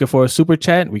you're looking for a super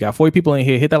chat, we got 40 people in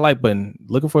here. Hit that like button.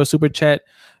 Looking for a super chat.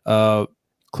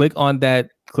 Click on that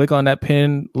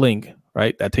pin link,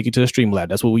 right? That take you to the Streamlab.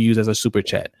 That's what we use as a super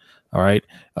chat. All right.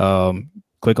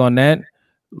 Click on that.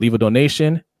 Leave a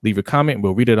donation, leave your comment.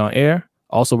 We'll read it on air.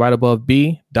 Also, right above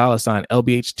B,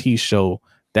 $LBHT show.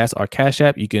 That's our Cash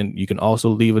App. You can also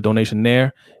leave a donation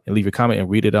there and leave your comment and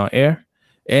read it on air.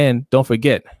 And don't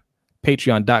forget,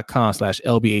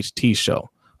 patreon.com/LBHT show.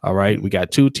 All right. We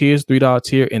got 2 tiers, $3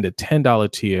 tier and the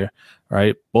 $10 tier.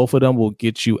 right? Both of them will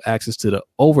get you access to the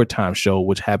overtime show,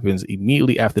 which happens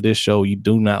immediately after this show. You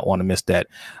do not want to miss that.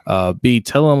 B,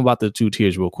 tell them about the 2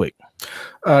 tiers real quick.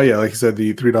 Yeah, like you said,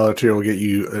 the $3 tier will get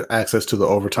you access to the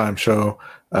overtime show.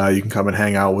 You can come and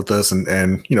hang out with us and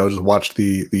just watch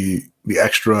the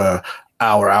extra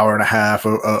hour and a half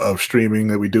of streaming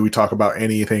that we do. We talk about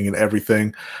anything and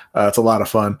everything. It's a lot of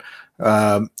fun.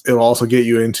 It'll also get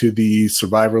you into the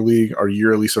Survivor League, our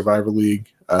yearly Survivor League,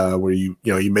 where you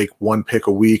make one pick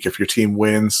a week. If your team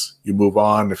wins, you move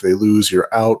on. If they lose,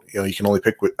 you're out. You can only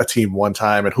pick a team one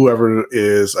time, and whoever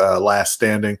is last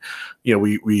standing,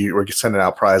 we're sending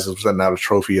out prizes. We're sending out a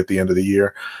trophy at the end of the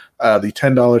year. The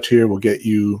 $10 tier will get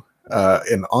you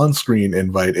an on-screen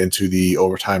invite into the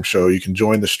overtime show. You can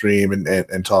join the stream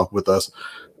and talk with us.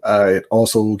 It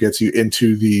also gets you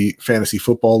into the fantasy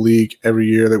football league every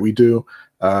year that we do.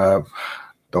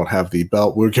 Don't have the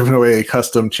belt. We're giving away a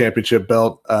custom championship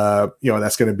belt. And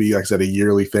that's going to be, like I said, a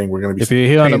yearly thing. We're going to be. If you're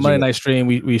here on the Monday night stream,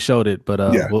 we showed it, but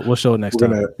we'll show it next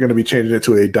time. We're going to be changing it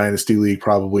to a dynasty league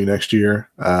probably next year,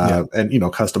 and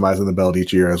customizing the belt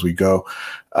each year as we go.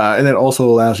 And it also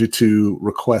allows you to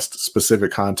request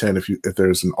specific content. If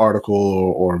there's an article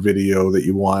or video that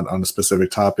you want on a specific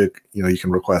topic, you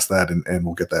can request that, and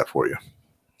we'll get that for you.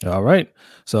 All right.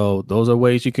 So those are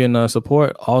ways you can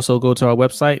support. Also go to our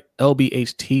website,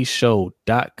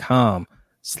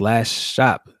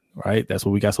 lbhtshow.com/shop. Right. That's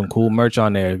where we got some cool merch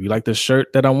on there. If you like the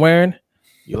shirt that I'm wearing,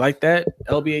 you like that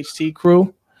LBHT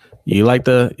crew, you like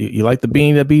the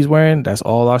beanie that B's wearing. That's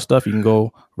all our stuff. You can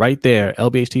go right there,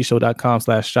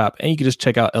 lbhtshow.com/shop. And you can just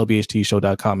check out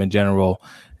lbhtshow.com in general.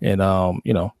 And,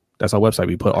 that's our website.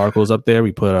 We put articles up there.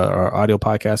 We put our audio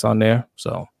podcast on there.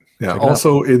 So. Yeah.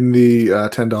 Also, in the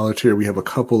 $10 tier, we have a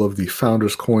couple of the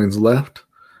Founders coins left.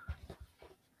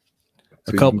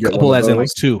 So a couple as in like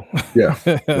 2. Yeah.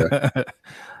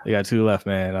 We got 2 left,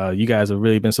 man. You guys have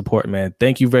really been supporting, man.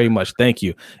 Thank you very much. Thank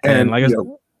you. And like I said,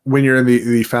 when you're in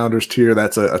the Founders tier,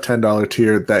 that's a $10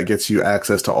 tier that gets you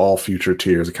access to all future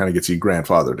tiers. It kind of gets you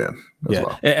grandfathered in as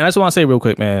well. And I just want to say real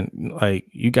quick, man, like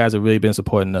you guys have really been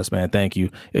supporting us, man. Thank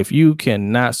you. If you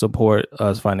cannot support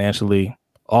us financially,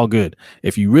 all good.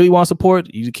 If you really want support,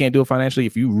 you can't do it financially.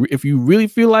 If you really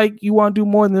feel like you want to do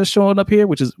more than just showing up here,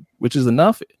 which is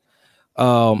enough,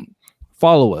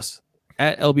 follow us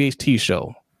at LBHT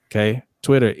Show. Okay,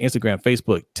 Twitter, Instagram,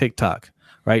 Facebook, TikTok.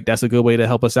 Right, that's a good way to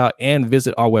help us out. And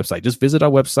visit our website. Just visit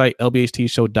our website,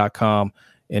 lbhtshow.com,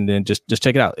 and then just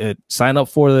check it out. Sign up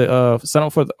for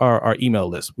our email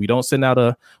list. We don't send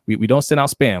out we don't send out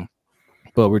spam.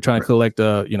 But we're trying to collect,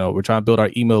 we're trying to build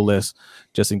our email list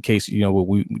just in case,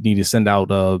 we need to send out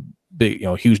big,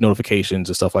 huge notifications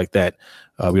and stuff like that.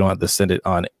 We don't have to send it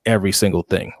on every single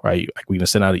thing, right? Like we can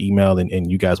send out an email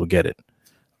and you guys will get it.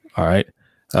 All right.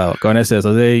 Garnett says,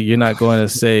 Jose, you're not going to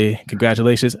say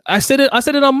congratulations. I said it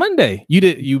on Monday.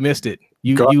 You missed it.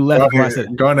 You left before I said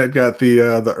it. Garnett got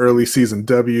the early season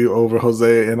W over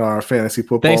Jose in our fantasy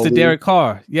football. Thanks to league. Derek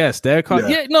Carr. Yes, Derek Carr.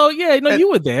 Yeah, you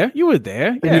were there. You were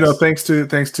there. Yes. And,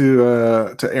 thanks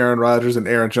to Aaron Rodgers and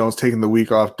Aaron Jones taking the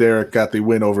week off, Derek got the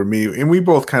win over me, and we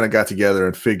both kind of got together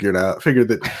and figured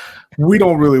that we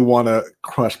don't really want to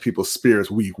crush people's spirits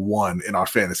week 1 in our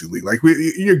fantasy league. Like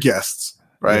you're guests.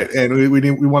 Right. Yes. And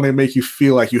we want to make you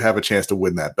feel like you have a chance to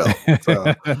win that belt.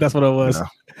 So, that's what it was.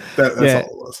 That's all it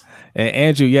was.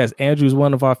 And Andrew's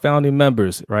one of our founding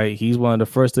members, right? He's one of the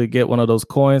first to get one of those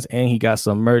coins, and he got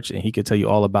some merch, and he can tell you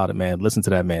all about it, man. Listen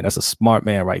to that, man. That's a smart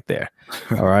man right there.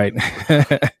 All right.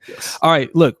 Yes. All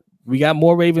right. Look, we got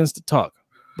more Ravens to talk,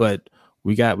 but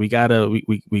we gotta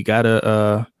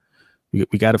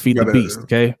feed the beast.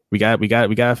 Okay, we got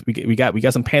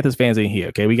some Panthers fans in here.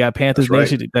 Okay, we got Panthers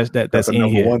Nation. That's in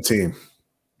number here. 1 team.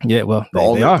 Yeah, well, the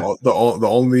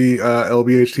only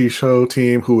LBHT show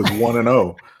team who is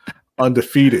 1-0,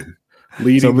 undefeated,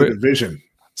 leading the division.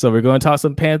 So we're going to talk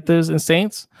some Panthers and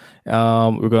Saints.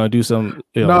 We're going to do some.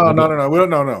 No. We don't.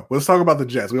 No. Let's talk about the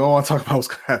Jets. We don't want to talk about what's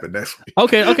going to happen next week.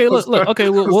 Okay. Look. Okay.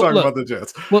 Let's talk about the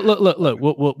Jets.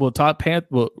 Look. We'll talk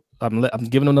Panthers. I'm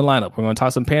giving them the lineup. We're going to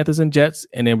talk some Panthers and Jets,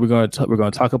 and then we're going to talk. We'll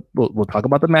talk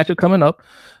about the matchup coming up.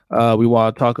 We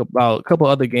want to talk about a couple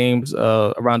other games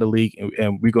around the league,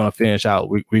 and we're going to finish out.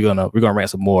 We're gonna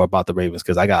rant some more about the Ravens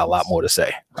because I got a lot more to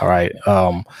say. All right.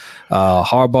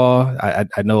 Harbaugh.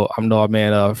 I know our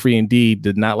man Free Indeed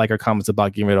did not like our comments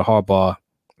about getting rid of Harbaugh.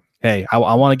 Hey, I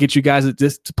want to get you guys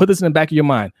just to put this in the back of your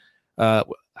mind.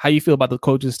 How you feel about the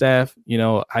coaching staff?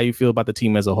 How you feel about the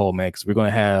team as a whole, man? Because we're going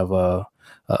to have a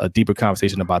deeper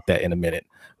conversation about that in a minute.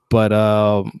 But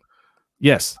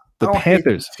yes, the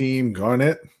Panthers team,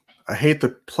 Garnett. I hate the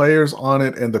players on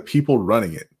it and the people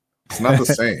running it. It's not the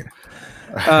same.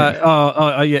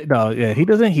 Yeah. He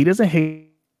doesn't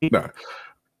hate. No.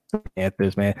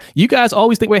 Panthers, man. You guys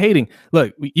always think we're hating.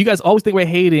 Look, you guys always think we're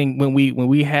hating when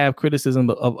we have criticism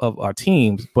of our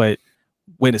teams, but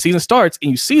when the season starts and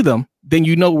you see them, then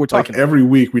you know what we're talking about. Every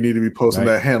week we need to be posting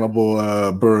that Hannibal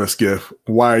Buress gif.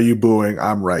 Why are you booing?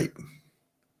 I'm right.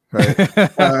 Right.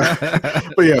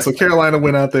 But yeah, so Carolina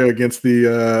went out there against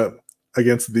the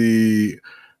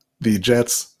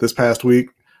Jets this past week,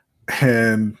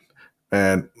 and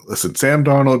listen, Sam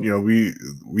Darnold,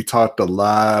 we talked a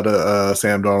lot of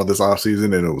Sam Darnold this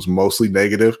offseason, and it was mostly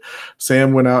negative.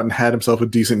 Sam went out and had himself a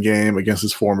decent game against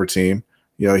his former team.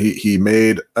 He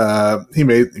made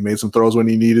some throws when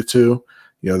he needed to.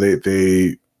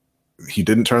 He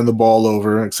didn't turn the ball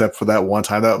over except for that one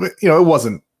time. That it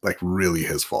wasn't like really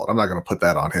his fault. I'm not going to put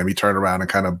that on him. He turned around and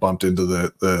kind of bumped into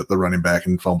the running back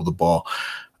and fumbled the ball.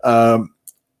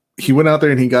 He went out there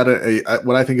and he got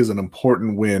what I think is an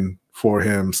important win for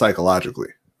him psychologically,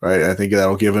 right? I think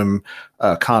that'll give him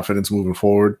confidence moving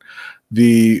forward.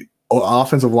 The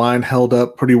offensive line held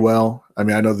up pretty well. I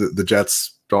mean, I know that the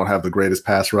Jets don't have the greatest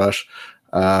pass rush,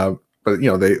 but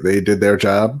they did their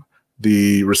job.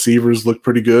 The receivers looked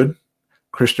pretty good.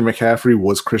 Christian McCaffrey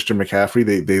was Christian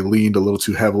McCaffrey. They leaned a little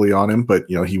too heavily on him, but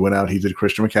he went out, he did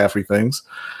Christian McCaffrey things.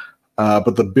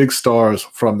 But the big stars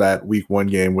from that week 1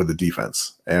 game were the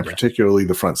defense, and particularly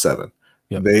the front seven.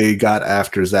 Yep. They got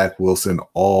after Zach Wilson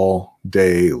all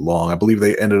day long. I believe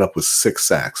they ended up with 6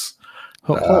 sacks.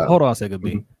 Hold on a second,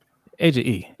 B.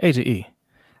 AJ E.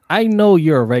 I know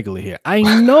you're a regular here. I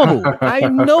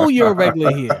know you're a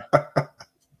regular here.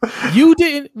 You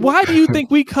didn't. Why do you think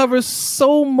we cover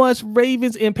so much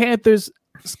Ravens and Panthers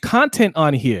content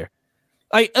on here?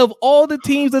 Like, of all the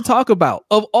teams to talk about,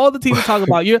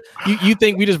 you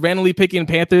think we just randomly picking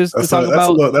Panthers to talk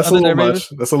about? That's a little much.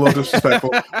 That's a little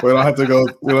disrespectful. We don't have to go.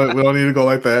 We don't need to go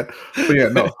like that. But yeah,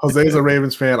 no. Jose's a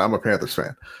Ravens fan. I'm a Panthers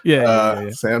fan. Yeah.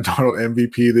 Sam Darnold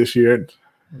MVP this year.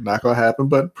 Not gonna happen,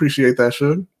 but appreciate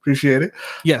that. Appreciate it.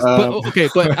 Yes,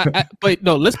 but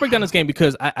no. Let's break down this game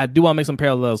because I do want to make some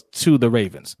parallels to the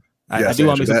Ravens. I do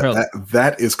want to make some parallels.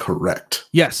 That is correct.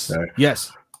 Yes. Okay.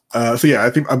 Yes. So yeah,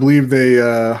 I believe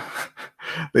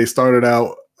they started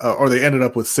out or they ended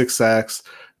up with 6 sacks.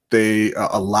 They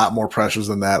a lot more pressures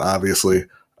than that. Obviously,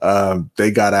 they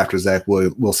got after Zach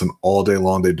Wilson all day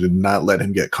long. They did not let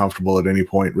him get comfortable at any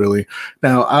point, really.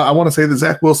 Now, I want to say that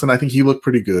Zach Wilson, I think he looked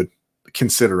pretty good,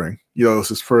 considering it was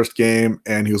his first game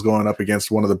and he was going up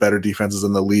against one of the better defenses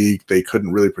in the league. They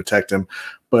couldn't really protect him,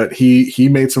 but he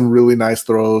made some really nice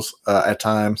throws at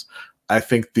times. I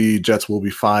think the Jets will be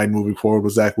fine moving forward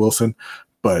with Zach Wilson,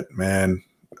 but man,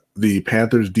 the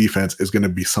Panthers defense is going to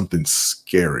be something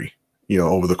scary,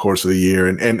 over the course of the year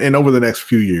and over the next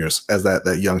few years as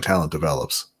that young talent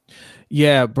develops.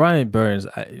 Yeah. Brian Burns,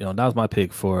 that was my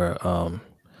pick for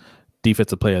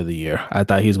Defensive Player of the Year. I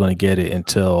thought he was going to get it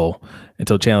until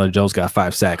Chandler Jones got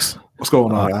 5 sacks. What's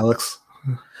going on, Alex?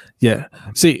 Yeah.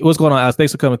 See, what's going on, Alex?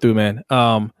 Thanks for coming through, man.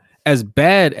 As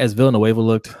bad as Villanueva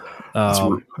looked,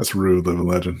 that's rude, living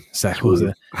legend. Zach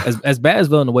Wilson. As bad as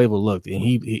Villanueva looked, and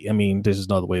he I mean, there's just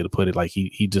another way to put it. Like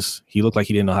he looked like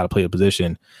he didn't know how to play a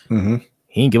position. Mm-hmm.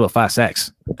 He didn't give up 5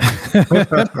 sacks. He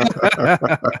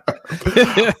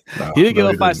didn't give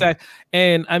up 5 sacks.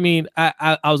 And I mean,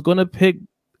 I was going to pick.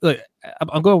 Look,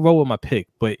 I'm going to roll with my pick,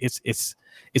 but it's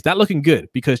not looking good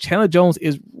because Chandler Jones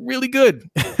is really good.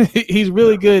 He's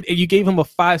really good, and you gave him a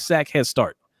 5-sack head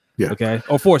start. Yeah. Okay.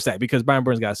 Or 4-sack because Brian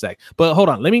Burns got a sack. But hold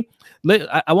on,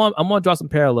 I want to draw some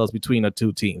parallels between the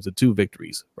two teams, the 2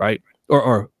 victories, right?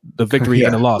 Or the victory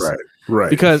and the loss,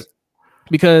 right? Because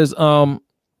the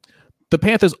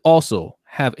Panthers also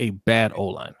have a bad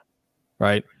O-line,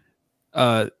 right?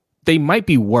 They might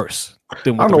be worse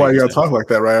than what I don't know why you got to talk like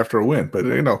that right after a win, but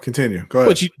continue. Go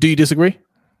ahead. Do you disagree?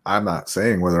 I'm not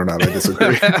saying whether or not I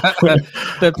disagree.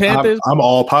 The Panthers, I'm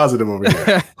all positive over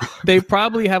here. They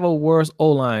probably have a worse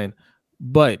O-line,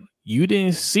 but you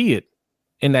didn't see it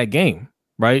in that game,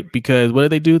 right? Because what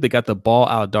did they do? They got the ball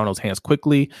out of Darnold's hands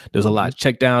quickly. There's a lot of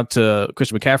check down to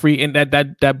Christian McCaffrey, and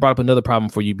that brought up another problem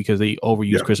for you because they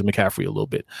overused Christian McCaffrey a little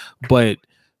bit. But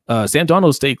Sam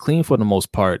Darnold stayed clean for the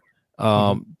most part.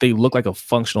 They look like a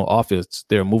functional offense.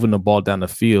 They're moving the ball down the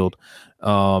field.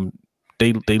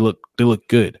 They look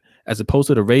good. As opposed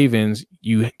to the Ravens,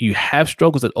 you have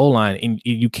struggles at O-line, and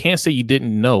you can't say you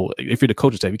didn't know. If you're the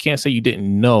coaching staff, you can't say you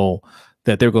didn't know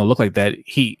that they're going to look like that.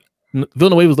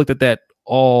 Villanueva looked at that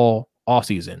all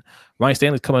season. Ryan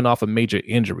Stanley's coming off a major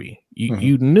injury.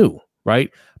 You knew,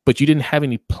 right? But you didn't have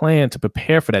any plan to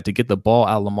prepare for that, to get the ball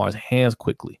out of Lamar's hands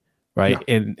quickly, right?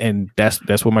 Yeah. And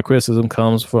that's where my criticism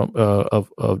comes from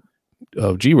of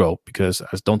Giro, because I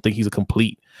just don't think he's a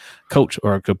complete coach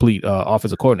or a complete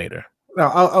offensive coordinator. Now,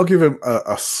 I'll give him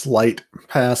a slight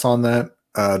pass on that,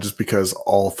 just because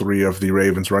all three of the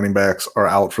Ravens running backs are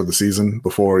out for the season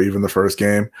before even the first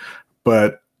game.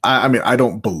 But I mean, I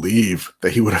don't believe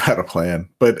that he would have had a plan.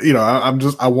 But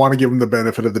I want to give him the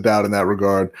benefit of the doubt in that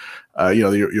regard.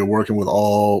 You're working with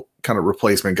all kind of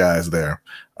replacement guys there,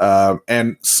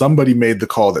 and somebody made the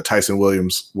call that Tyson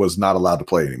Williams was not allowed to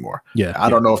play anymore. Yeah, I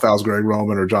don't know if that was Greg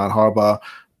Roman or John Harbaugh,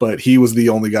 but he was the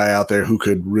only guy out there who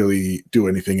could really do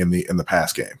anything in the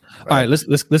pass game. Right? All right, let's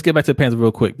get back to the Panthers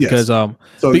real quick, because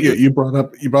you brought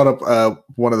up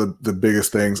one of the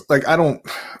biggest things. Like,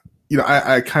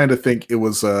 I kind of think it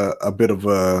was a bit of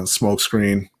a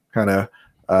smokescreen, kind of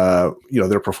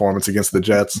their performance against the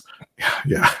Jets.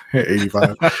 Yeah,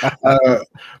 85.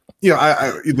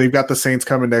 They've got the Saints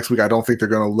coming next week. I don't think they're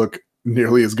going to look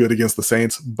nearly as good against the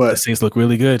Saints, but the Saints look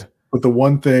really good. But the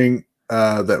one thing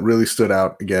that really stood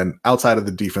out, again, outside of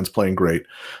the defense playing great,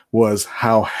 was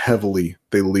how heavily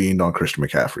they leaned on Christian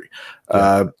McCaffrey.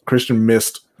 Christian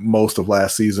missed most of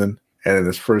last season, and in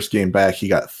his first game back, he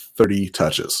got 30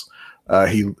 touches.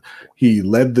 He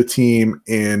led the team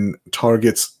in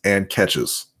targets and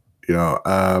catches,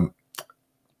 and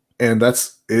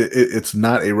that's it's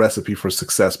not a recipe for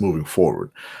success moving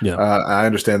forward. Yeah, I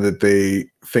understand that they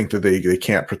think that they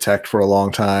can't protect for a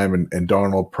long time, and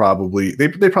Darnold probably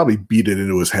beat it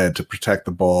into his head to protect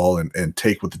the ball and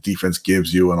take what the defense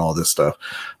gives you and all this stuff.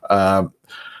 But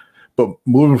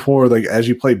moving forward, like, as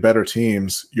you play better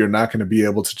teams, you're not going to be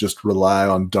able to just rely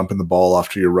on dumping the ball off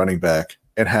to your running back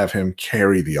and have him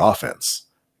carry the offense,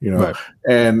 Right.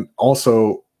 And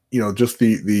also, just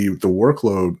the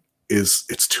workload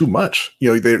it's too much.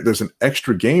 There's an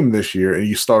extra game this year, and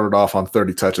you started off on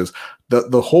 30 touches.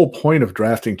 The whole point of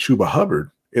drafting Chuba Hubbard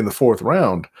in the 4th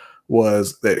round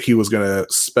was that he was going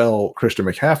to spell Christian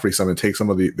McCaffrey some and take some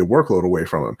of the workload away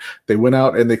from him. They went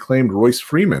out and they claimed Royce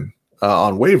Freeman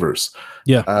on waivers.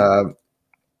 Yeah.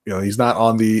 He's not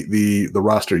on the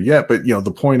roster yet, but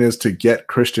the point is to get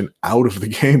Christian out of the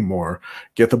game more,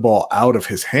 get the ball out of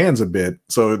his hands a bit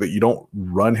so that you don't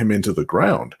run him into the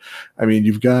ground. I mean,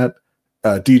 you've got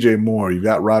DJ Moore, you've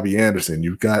got Robbie Anderson,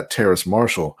 you've got Terrace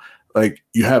Marshall. Like,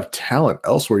 you have talent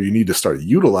elsewhere. You need to start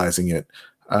utilizing it.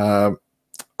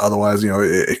 Otherwise,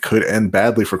 it could end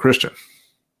badly for Christian.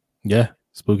 Yeah.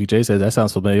 Spooky J says that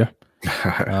sounds familiar.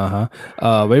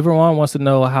 Raven One wants to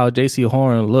know how JC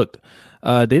Horn looked.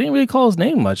 They didn't really call his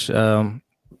name much. I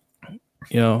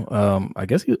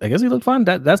guess he looked fine.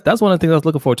 That's one of the things I was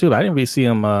looking for too. But I didn't really see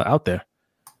him out there.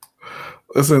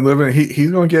 Listen, Livin, he's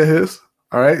gonna get his.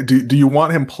 All right. Do you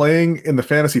want him playing in the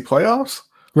fantasy playoffs?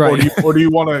 Right. Or do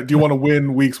you want to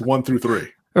win weeks 1 through 3?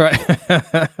 Right.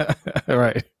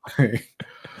 Right.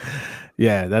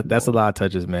 Yeah, that's a lot of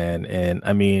touches, man. And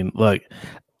I mean, look,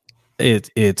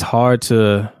 it's hard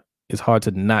to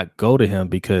not go to him,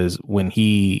 because when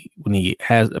he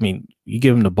has, I mean, you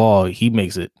give him the ball, he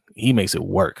makes it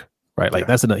work, right? Like,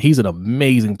 he's an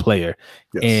amazing player.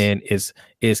 Yes. And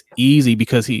it's easy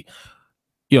because he,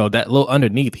 that little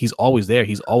underneath, he's always there,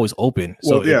 he's always open.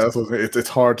 So it's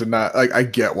hard to not, like, I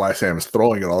get why Sam is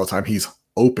throwing it all the time. He's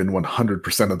open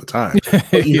 100% of the time.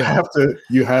 But you have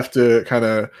to kind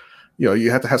of,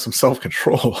 you have to have some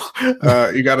self-control.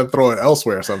 You got to throw it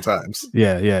elsewhere sometimes.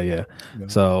 Yeah.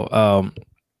 So,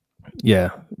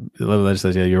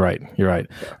 says, yeah, you're right.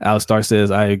 Alex Stark says,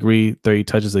 I agree. 30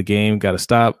 touches a game. Got to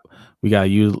stop. We got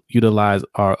to utilize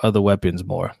our other weapons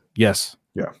more. Yes.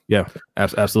 Yeah.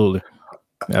 Absolutely.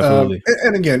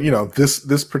 And again,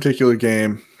 this particular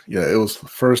game, it was the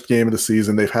first game of the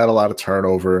season. They've had a lot of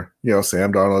turnover.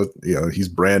 Sam Darnold, he's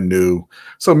brand new.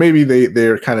 So maybe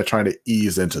they're kind of trying to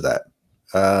ease into that.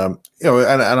 And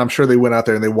I'm sure they went out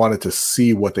there and they wanted to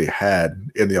see what they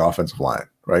had in the offensive line,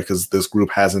 right? Because this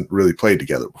group hasn't really played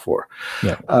together before.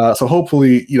 Yeah. So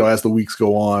hopefully, as the weeks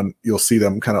go on, you'll see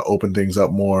them kind of open things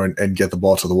up more and get the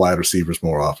ball to the wide receivers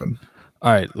more often.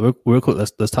 All right, real quick.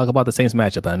 Let's talk about the Saints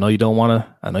matchup. I know you don't want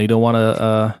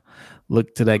to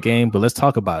look to that game, but let's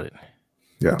talk about it.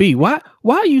 Yeah. B, why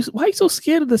are you so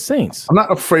scared of the Saints? I'm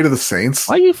not afraid of the Saints.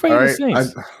 Why are you afraid of the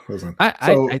Saints? Wait.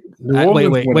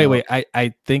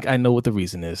 I think I know what the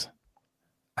reason is.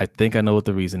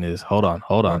 Hold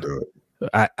on.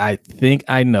 I think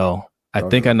I know. I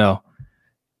know.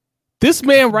 This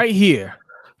man right here.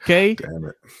 Okay. Damn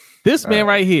it. This man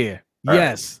right here.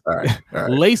 Yes. All right.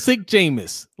 LASIK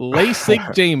Jameis.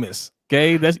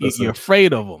 Okay. You're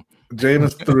afraid of him.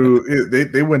 Jameis threw.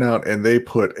 They went out and they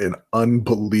put an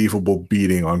unbelievable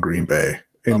beating on Green Bay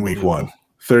in week 1.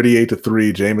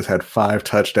 38-3. Jameis had 5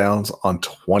 touchdowns on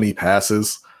 20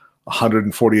 passes.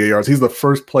 148 yards. He's the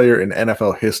first player in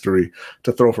NFL history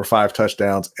to throw for 5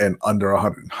 touchdowns and under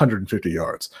 150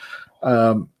 yards.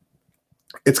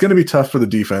 It's going to be tough for the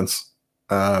defense.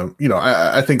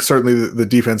 I think certainly the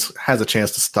defense has a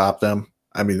chance to stop them.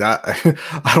 I mean,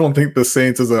 I don't think the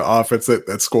Saints is an offense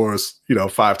that scores,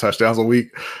 5 touchdowns a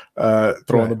week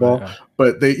throwing the ball. Right.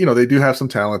 But they do have some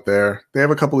talent there. They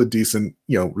have a couple of decent,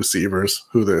 receivers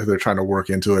who they're trying to work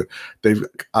into it. They've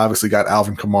obviously got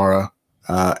Alvin Kamara,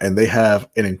 and they have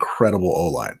an incredible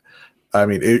O-line. I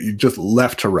mean, you just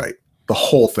left to right, the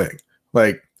whole thing.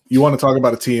 Like, you want to talk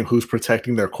about a team who's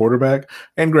protecting their quarterback.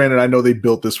 And granted, I know they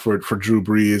built this for Drew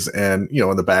Brees and,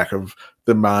 in the back of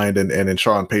their mind and in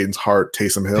Sean Payton's heart,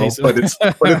 Taysom Hill. But it's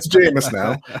Jameis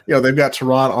now. They've got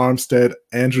Teron Armstead,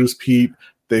 Andrews Pete.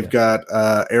 They've got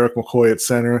Eric McCoy at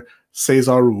center,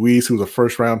 Cesar Ruiz, who was a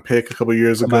first-round pick a couple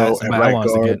years ago at right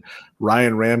guard,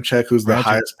 Ryan Ramczyk, who's the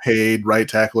highest paid right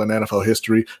tackle in NFL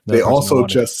history. They also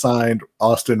just signed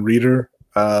Austin Reeder,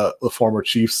 the former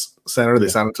Chiefs center. They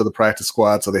signed him to the practice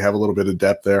squad, so they have a little bit of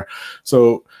depth there.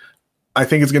 So I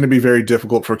think it's going to be very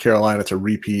difficult for Carolina to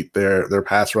repeat their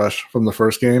pass rush from the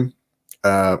first game.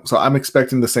 So I'm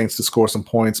expecting the Saints to score some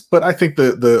points, but I think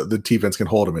the defense can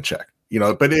hold them in check.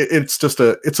 But it's just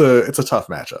a tough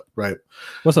matchup, right?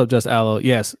 What's up, Just Allo?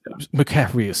 Yes,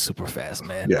 McCaffrey is super fast,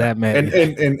 man. Yeah. That man,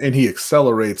 and he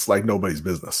accelerates like nobody's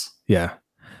business. Yeah.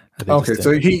 Okay,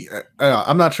 so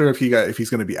I'm not sure if he's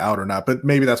going to be out or not, but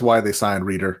maybe that's why they signed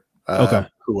Reeder,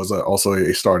 who was also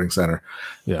a starting center.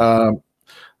 Yeah.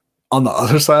 On the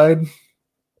other side,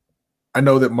 I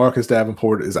know that Marcus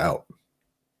Davenport is out.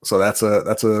 So that's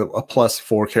a plus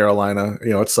for Carolina.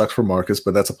 It sucks for Marcus,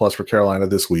 but that's a plus for Carolina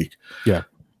this week. Yeah.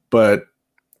 But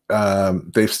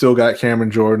they've still got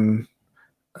Cameron Jordan.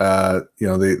 They're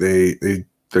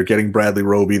getting Bradley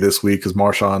Roby this week because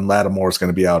Marshawn Lattimore is going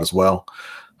to be out as well.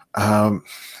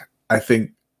 I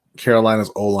think Carolina's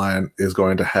O-line is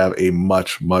going to have a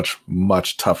much, much,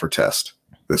 much tougher test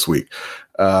this week.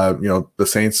 The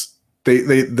Saints,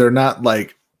 they're not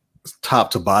like top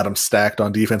to bottom stacked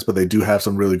on defense, but they do have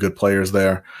some really good players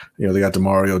there. They got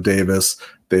Demario Davis,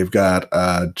 they've got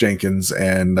Jenkins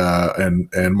and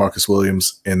Marcus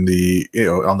Williams in the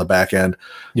on the back end.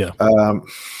 Yeah.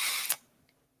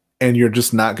 And you're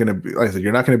just not going to be, like I said,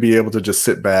 you're not going to be able to just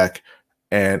sit back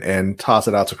and toss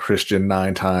it out to Christian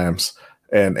 9 times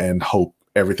and hope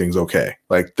everything's okay.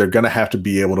 Like, they're going to have to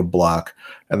be able to block,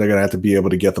 and they're going to have to be able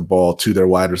to get the ball to their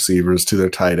wide receivers, to their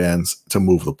tight ends to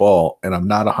move the ball. And I'm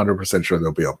not 100% sure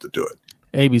they'll be able to do it.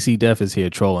 ABC Def is here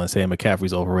trolling, saying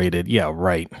McCaffrey's overrated. Yeah,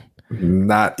 right.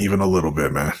 Not even a little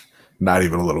bit, man. Not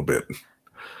even a little bit.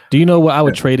 Do you know what I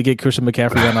would trade to get Christian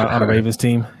McCaffrey on a Ravens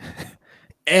team?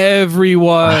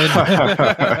 Everyone.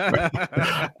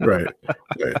 right.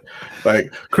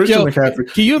 Like Christian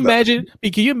McCaffrey. Can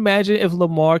you imagine if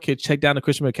Lamar could check down to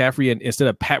Christian McCaffrey and instead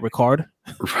of Pat Ricard?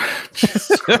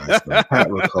 Jesus Christ, man. Pat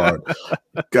Ricard.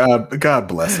 God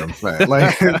bless him, man.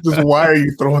 Like, just why are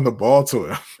you throwing the ball to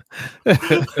him?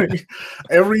 Like,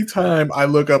 every time I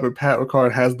look up and Pat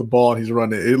Ricard has the ball and he's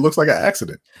running, it looks like an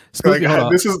accident.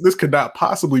 This could not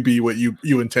possibly be what you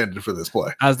intended for this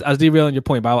play. I was derailing your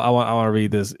point, but I want to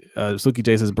read this. Suki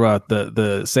J says, bro,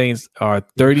 the Saints are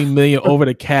 $30 million over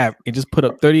the cap and just put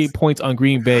up 38 points on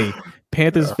Green Bay.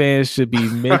 Panthers fans should be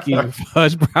making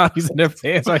fudge brownies in their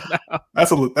pants right now.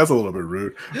 That's a little bit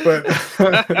rude, but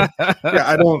yeah,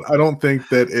 I don't think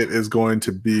that it is going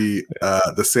to be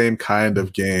the same kind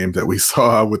of game that we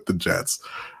saw with the Jets.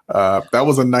 That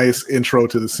was a nice intro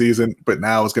to the season, but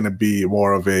now it's going to be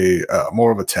more of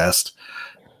a test.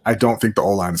 I don't think the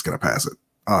O-line is going to pass it,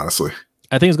 honestly.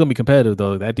 I think it's going to be competitive,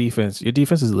 though. That defense, your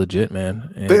defense is legit,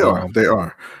 man. And, they are.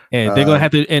 And they're going to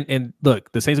have to, and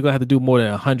look, the Saints are going to have to do more than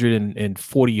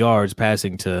 140 yards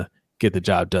passing to get the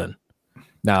job done.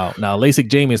 Now LASIK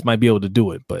Jameis might be able to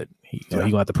do it, but he's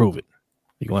going to have to prove it.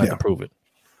 He's going to have to prove it.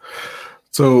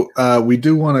 So we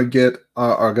do want to get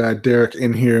our guy Derek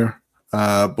in here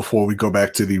before we go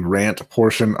back to the rant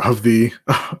portion of the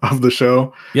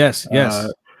show. Yes.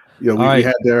 We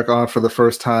had Derek on for the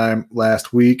first time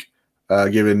last week.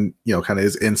 Given kind of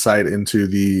his insight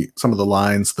into some of the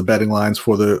lines, the betting lines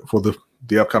for the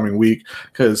upcoming week,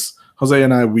 because Jose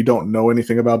and we don't know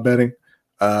anything about betting.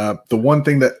 The one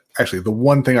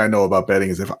thing I know about betting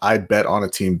is if I bet on a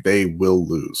team, they will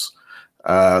lose.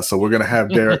 So we're gonna have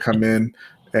Derek come in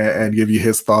and give you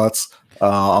his thoughts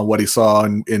on what he saw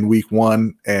in week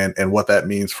 1 and what that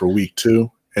means for week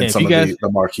 2 and some of the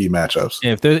marquee matchups.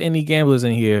 And if there's any gamblers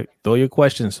in here, throw your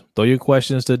questions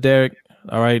to Derek.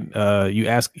 All right. You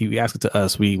ask it to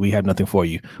us. We have nothing for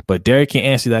you. But Derek can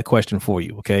answer that question for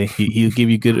you. Okay. He'll give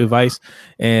you good advice.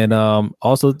 And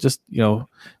also just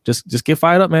just get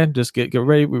fired up, man. Just get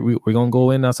ready. We're gonna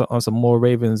go in on some more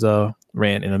Ravens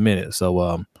rant in a minute.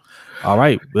 So all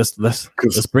right, let's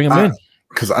bring him in.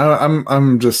 Because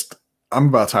I'm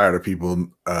about tired of people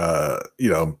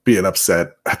being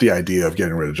upset at the idea of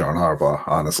getting rid of John Harbaugh,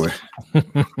 honestly.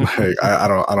 Like, I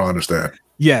don't understand.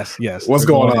 Yes. What's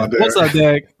going on, Derek? What's up,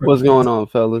 Derek? What's going on,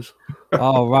 fellas?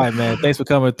 All right, man. Thanks for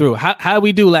coming through. How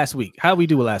we do last week?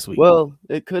 Well,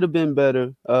 it could have been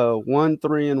better.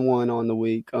 1-3-1 on the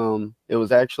week. It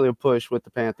was actually a push with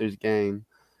the Panthers game.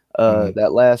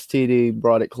 That last TD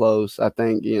brought it close. I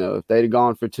think, if they'd have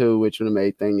gone for 2, which would have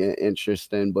made things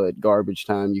interesting, but garbage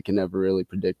time, you can never really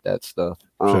predict that stuff.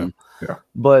 Sure. Yeah.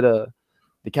 But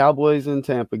the Cowboys and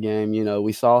Tampa game,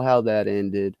 we saw how that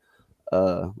ended.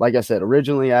 Like I said,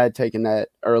 originally I had taken that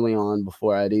early on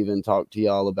before I'd even talked to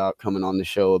y'all about coming on the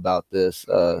show about this.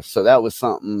 So that was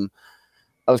something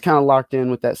I was kind of locked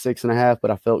in with that 6.5,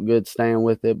 but I felt good staying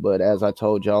with it. But as I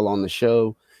told y'all on the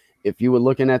show, if you were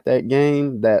looking at that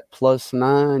game, that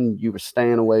 +9, you were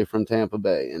staying away from Tampa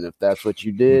Bay. And if that's what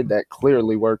you did, that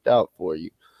clearly worked out for you.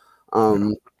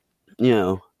 A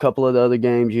couple of the other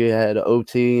games, you had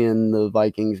OT and the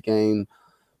Vikings game,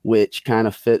 which kind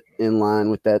of fit in line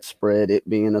with that spread, it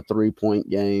being a 3-point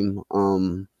game.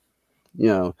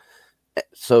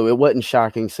 So it wasn't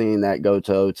shocking seeing that go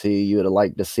to OT. You would have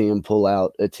liked to see him pull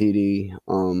out a TD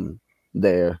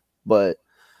there. But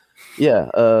yeah,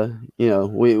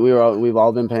 we've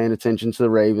all been paying attention to the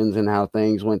Ravens and how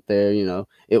things went there.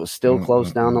 It was still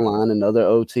close down the line, another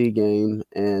OT game.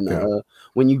 And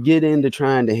when you get into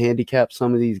trying to handicap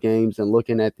some of these games and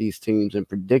looking at these teams and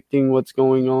predicting what's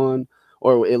going on,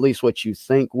 or at least what you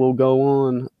think will go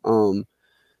on,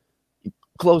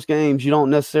 close games, you don't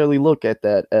necessarily look at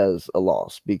that as a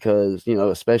loss because,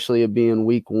 especially it being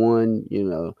week 1,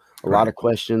 a lot of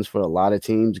questions for a lot of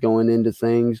teams going into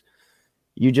things.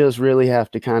 You just really have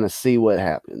to kind of see what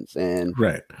happens. And,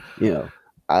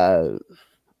 I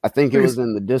think it was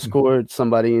in the Discord,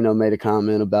 somebody, made a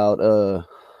comment about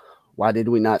why did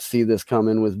we not see this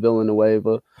coming with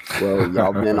Villanueva? Well,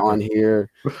 y'all been on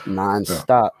here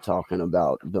nonstop talking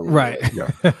about Villanueva. Right.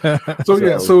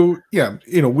 So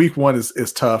week 1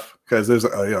 is tough because there's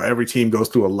every team goes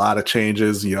through a lot of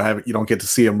changes. You don't get to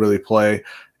see them really play.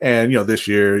 And, this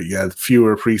year you had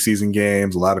fewer preseason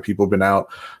games. A lot of people have been out.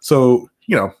 So,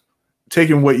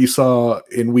 taking what you saw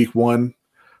in week 1,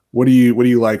 what do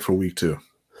you like for week 2?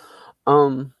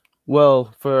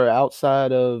 Well, for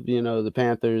outside of, the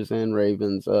Panthers and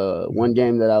Ravens, one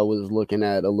game that I was looking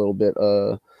at a little bit,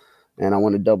 and I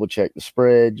want to double check the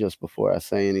spread just before I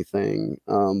say anything.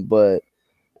 But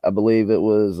I believe it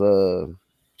was,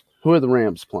 who are the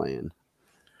Rams playing?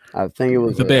 I think it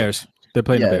was the Bears. They're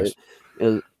playing the Bears.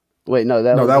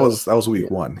 That was week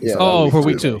 1. Yeah. For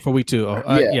week 2.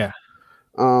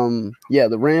 Yeah.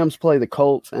 The Rams play the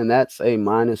Colts, and that's a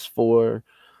 -4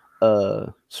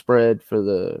 spread for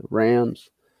the Rams.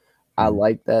 I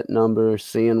like that number,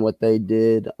 seeing what they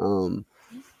did.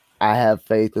 I have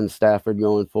faith in Stafford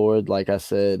going forward. Like I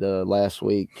said last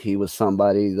week, he was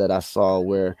somebody that I saw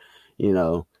where,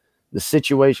 the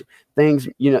situation, things,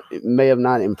 it may have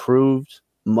not improved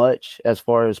much as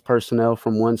far as personnel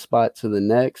from one spot to the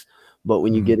next. But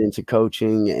when you get into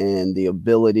coaching and the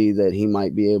ability that he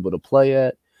might be able to play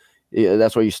at,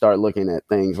 that's where you start looking at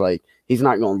things like he's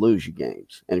not going to lose you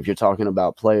games. And if you're talking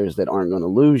about players that aren't going to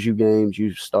lose you games,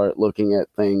 you start looking at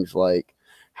things like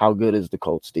how good is the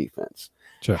Colts defense?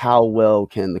 Sure. How well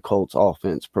can the Colts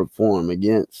offense perform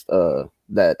against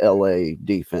that LA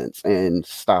defense and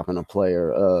stopping a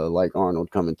player like Arnold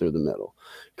coming through the middle?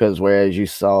 Because whereas you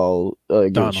saw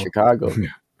against Chicago –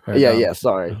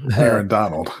 sorry. Aaron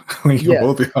Donald. Too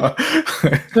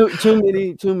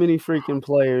many freaking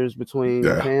players between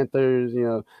the Panthers,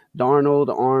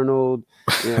 Darnold, Arnold.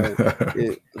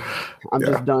 I'm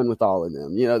just done with all of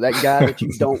them. That guy that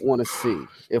you don't want to see.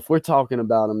 If we're talking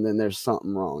about him, then there's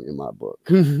something wrong in my book.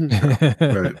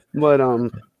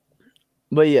 Right.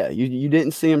 But yeah, you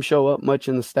didn't see him show up much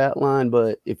in the stat line,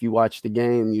 but if you watched the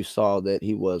game, you saw that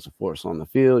he was a force on the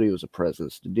field. He was a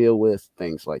presence to deal with,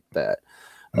 things like that.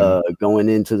 Going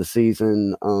into the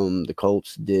season, the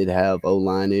Colts did have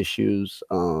O-line issues.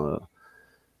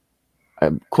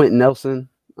 Quentin Nelson.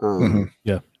 He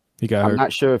got hurt. I'm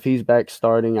not sure if he's back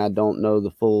starting. I don't know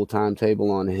the full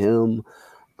timetable on him.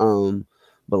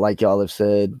 But like y'all have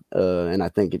said, and I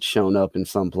think it's shown up in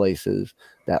some places,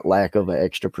 that lack of an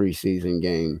extra preseason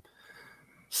game.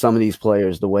 some of these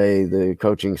players, the way the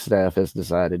coaching staff has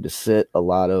decided to sit a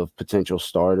lot of potential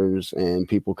starters and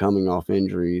people coming off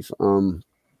injuries,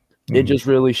 it just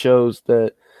really shows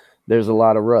that there's a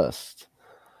lot of rust.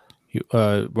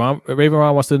 Raven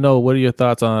Ron wants to know, what are your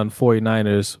thoughts on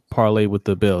 49ers parlay with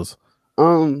the Bills?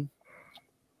 Who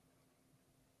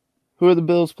are the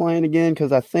Bills playing again?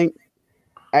 Because I think,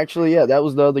 actually, yeah, that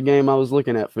was the other game I was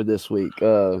looking at for this week.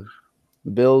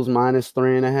 Bills minus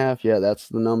 3.5. Yeah, that's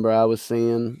the number I was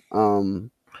seeing.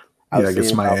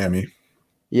 Against Miami.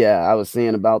 I was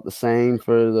seeing about the same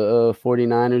for the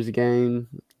 49ers game.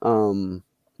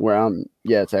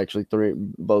 It's actually 3.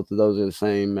 Both of those are the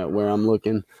same at where I'm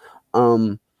looking.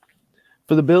 For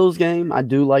the Bills game, I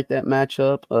do like that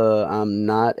matchup. I'm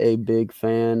not a big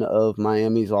fan of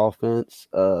Miami's offense.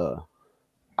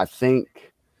 I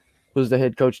think, who's the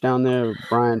head coach down there?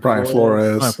 Brian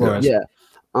Flores. Yeah.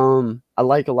 I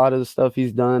like a lot of the stuff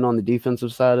he's done on the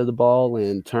defensive side of the ball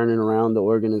and turning around the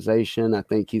organization. I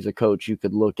think he's a coach you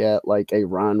could look at like a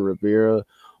Ron Rivera,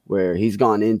 where he's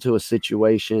gone into a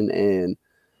situation and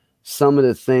some of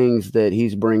the things that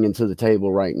he's bringing to the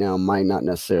table right now might not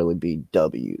necessarily be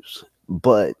W's,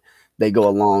 but they go a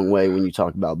long way when you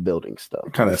talk about building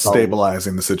stuff. Kind of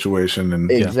stabilizing the situation.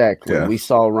 And exactly. Yeah. We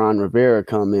saw Ron Rivera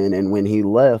come in, and when he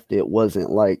left, it wasn't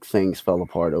like things fell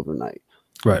apart overnight.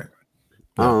 Right.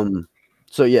 So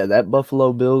yeah, that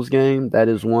Buffalo Bills game, that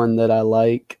is one that I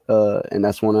like, and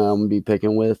that's one I'm gonna be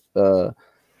picking with. And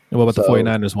what about the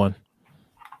 49ers one?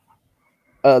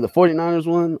 The 49ers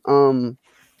one,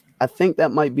 I think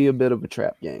that might be a bit of a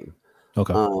trap game.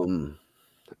 Okay.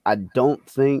 I don't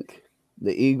think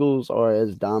the Eagles are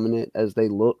as dominant as they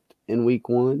looked in week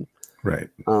 1. Right.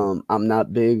 I'm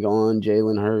not big on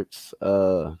Jalen Hurts.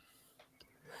 I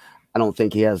don't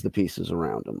think he has the pieces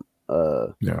around him.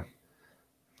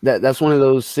 That's one of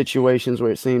those situations where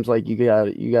it seems like you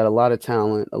got a lot of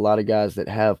talent, a lot of guys that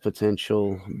have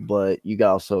potential, but you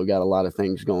also got a lot of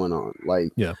things going on,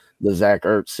 like the Zach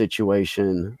Ertz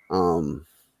situation.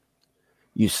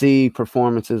 You see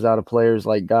performances out of players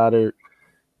like Goddard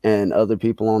and other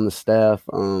people on the staff.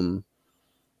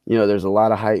 There's a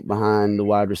lot of hype behind the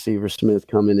wide receiver Smith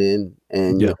coming in,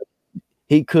 and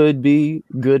he could be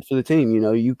good for the team.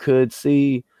 You could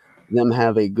see them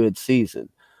have a good season,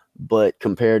 but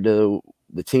compared to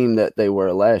the team that they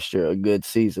were last year, a good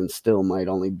season still might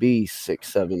only be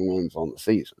 6-7 wins on the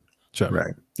season. Sure.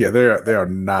 Right. Yeah, they are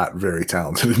not very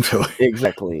talented in Philly.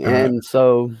 Exactly. And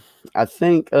so I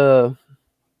think I'm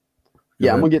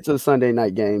going to get to the Sunday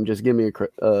night game. Just give me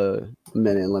a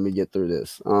minute and let me get through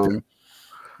this. I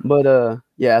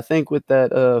think with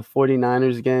that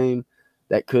 49ers game,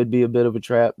 that could be a bit of a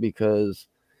trap because,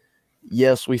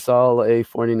 yes, we saw a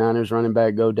 49ers running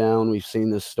back go down. We've seen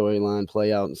this storyline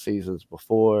play out in seasons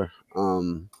before.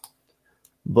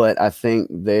 But I think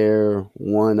they're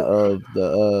one of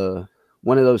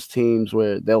those teams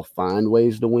where they'll find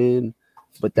ways to win,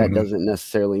 but that doesn't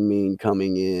necessarily mean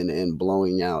coming in and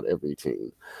blowing out every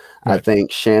team. Right. I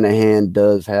think Shanahan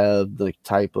does have the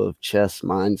type of chess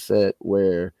mindset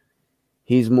where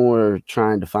he's more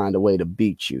trying to find a way to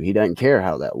beat you. He doesn't care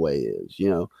how that way is,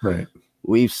 Right.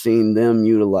 We've seen them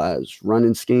utilize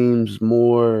running schemes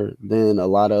more than a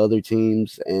lot of other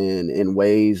teams, and in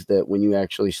ways that when you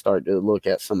actually start to look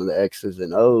at some of the X's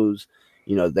and O's,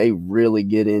 they really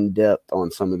get in depth on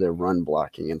some of their run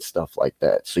blocking and stuff like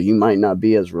that. So you might not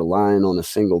be as reliant on a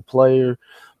single player,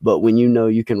 but when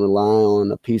you can rely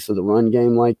on a piece of the run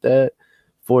game like that,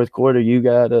 fourth quarter, you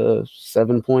got a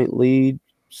 7-point lead,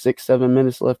 6-7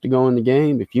 minutes left to go in the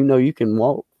game. If you can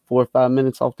walk 4 or 5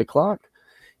 minutes off the clock,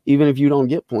 even if you don't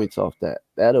get points off that,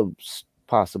 that'll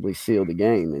possibly seal the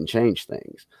game and change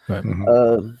things. Right.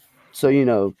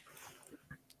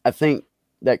 I think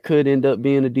that could end up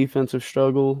being a defensive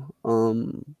struggle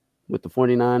with the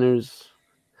 49ers.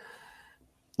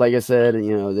 Like I said,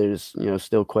 there's,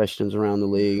 still questions around the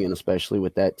league, and especially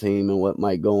with that team and what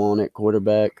might go on at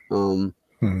quarterback. So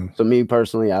me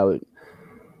personally, I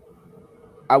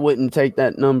wouldn't take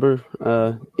that number.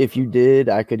 If you did,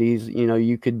 I could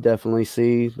you could definitely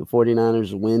see the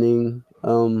 49ers winning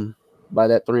by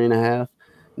that 3.5.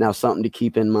 Now, something to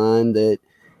keep in mind that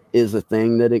is a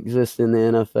thing that exists in the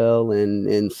NFL and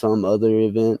in some other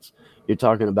events. You're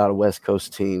talking about a West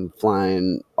Coast team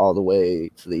flying all the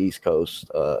way to the East Coast.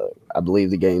 I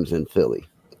believe the game's in Philly.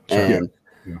 And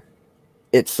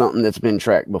it's something that's been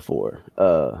tracked before.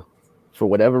 For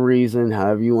whatever reason,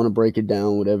 however you want to break it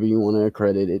down, whatever you want to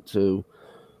accredit it to,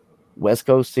 West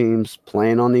Coast teams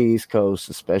playing on the East Coast,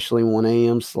 especially 1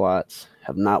 a.m. slots,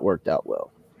 have not worked out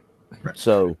well. Right.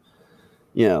 So,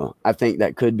 I think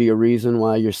that could be a reason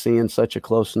why you're seeing such a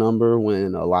close number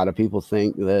when a lot of people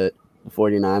think that the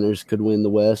 49ers could win the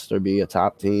West or be a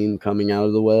top team coming out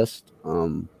of the West.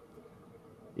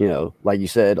 Like you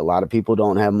said, a lot of people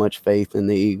don't have much faith in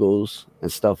the Eagles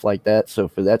and stuff like that. So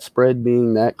for that spread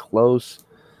being that close,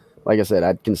 like I said,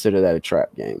 I'd consider that a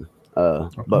trap game.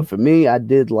 But for me, I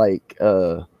did like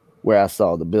where I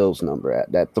saw the Bills number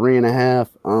at that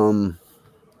 3.5.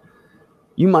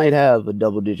 You might have a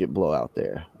double-digit blowout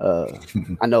there.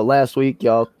 I know last week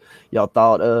y'all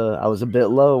thought I was a bit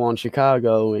low on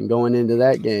Chicago and going into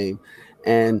that game,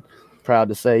 and proud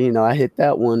to say, I hit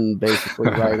that one basically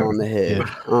right on the head.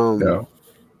 Yeah. All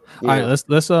right, let's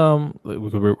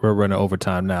we're running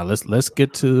overtime now. Let's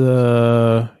get to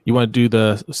the. You want to do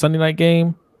the Sunday night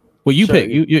game? Well, you pick.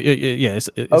 It's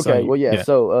okay. Well, yeah.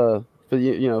 So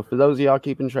for for those of y'all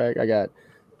keeping track, I got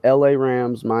LA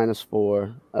Rams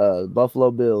 -4,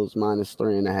 Buffalo Bills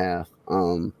 -3.5.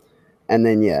 And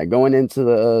then going into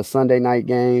the Sunday night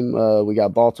game, we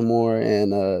got Baltimore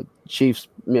and Chiefs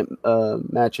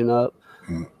matching up.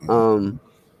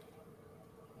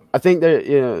 I think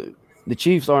that the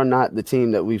Chiefs are not the team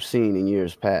that we've seen in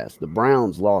years past. The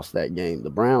Browns lost that game.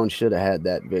 The Browns should have had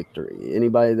that victory.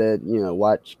 Anybody that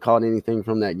caught anything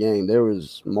from that game, there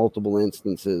was multiple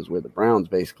instances where the Browns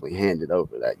basically handed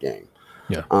over that game.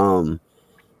 Yeah.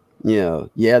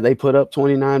 They put up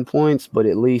 29 points, but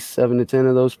at least 7 to 10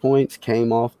 of those points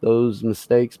came off those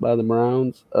mistakes by the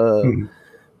Browns. For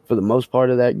the most part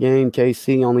of that game,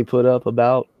 KC only put up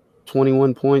about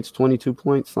 21 points, 22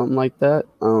 points, something like that.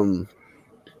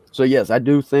 So, yes, I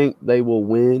do think they will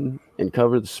win and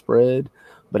cover the spread,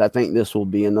 but I think this will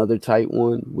be another tight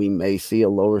one. We may see a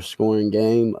lower scoring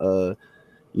game.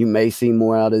 You may see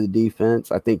more out of the defense.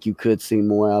 I think you could see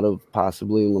more out of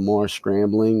possibly Lamar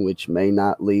scrambling, which may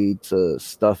not lead to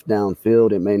stuff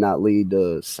downfield. It may not lead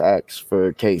to sacks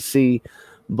for KC,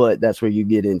 but that's where you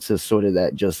get into sort of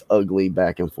that just ugly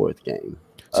back and forth game.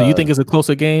 So you think it's a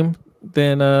closer game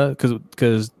than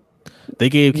because they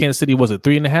gave Kansas City, was it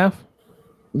 3.5?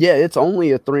 Yeah, it's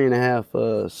only a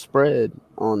 3.5 spread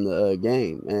on the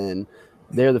game, and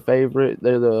they're the favorite.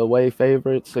 They're the away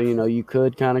favorite, so you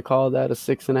could kind of call that a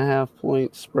 6.5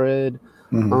 point spread.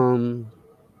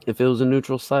 If it was a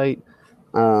neutral site.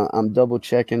 I'm double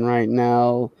checking right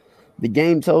now. The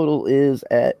game total is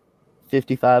at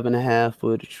 55.5,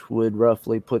 which would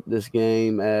roughly put this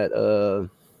game at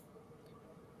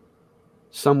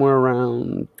somewhere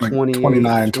around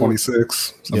 29,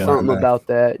 26, something like about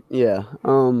that. Yeah.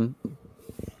 And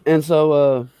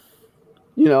so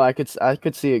I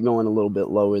could see it going a little bit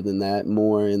lower than that,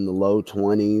 more in the low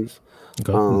 20s.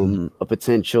 Okay. A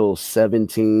potential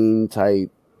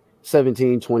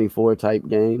 17-24 type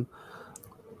game.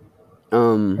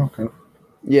 Okay.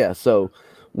 Yeah, so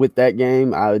with that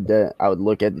game, I would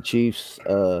look at the Chiefs,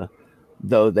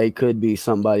 though they could be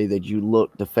somebody that you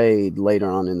look to fade later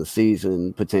on in the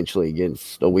season, potentially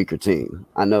against a weaker team.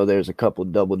 I know there's a couple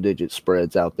double-digit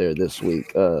spreads out there this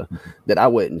week that I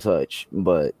wouldn't touch,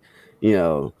 but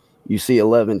you see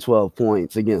 11, 12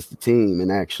 points against the team,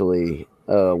 and actually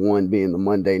one being the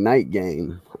Monday night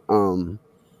game.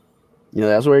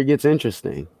 That's where it gets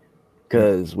interesting,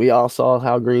 because we all saw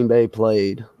how Green Bay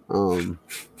played.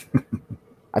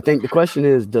 I think the question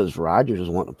is, does Rodgers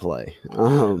want to play?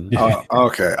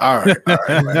 Okay. All right,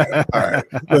 man. All right.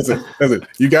 Listen.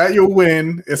 You got your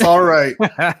win. It's all right.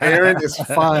 Aaron is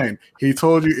fine. He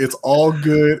told you it's all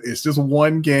good. It's just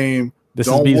one game.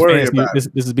 Don't worry about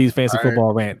it. This is B's fancy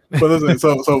football rant. But listen,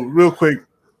 so real quick,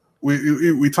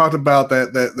 we talked about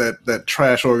that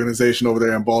trash organization over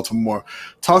there in Baltimore.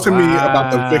 Talk to me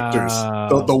about the victors,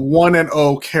 the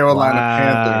 1-0 Carolina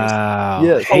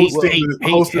Panthers, hosting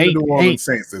the New Orleans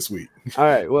Saints this week. All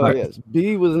right, well, yes,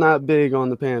 B was not big on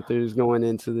the Panthers going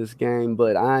into this game,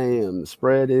 but I am. The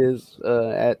spread is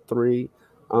at 3.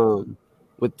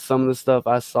 With some of the stuff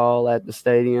I saw at the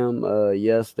stadium,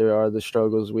 yes, there are the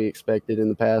struggles we expected in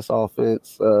the pass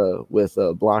offense with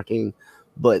blocking,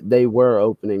 but they were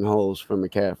opening holes for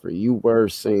McCaffrey. You were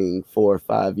seeing 4 or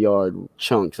 5 yard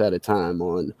chunks at a time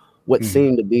on what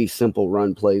seemed to be simple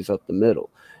run plays up the middle.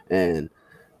 And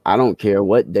I don't care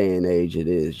what day and age it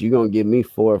is. You're going to give me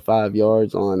 4 or 5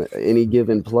 yards on any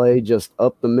given play just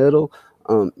up the middle.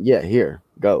 Here,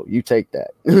 go. You take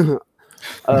that.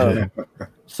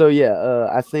 So,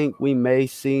 I think we may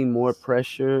see more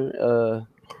pressure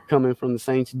coming from the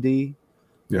Saints D,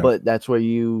 but that's where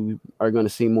you are going to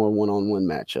see more one-on-one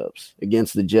matchups.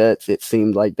 Against the Jets, it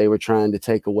seemed like they were trying to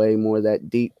take away more of that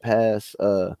deep pass.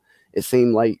 It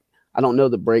seemed like, I don't know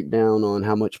the breakdown on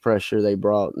how much pressure they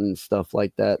brought and stuff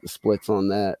like that, the splits on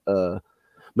that,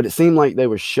 but it seemed like they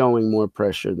were showing more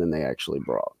pressure than they actually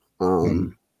brought.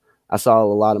 I saw a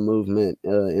lot of movement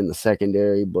in the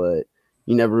secondary, but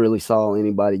You never really saw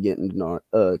anybody getting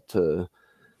to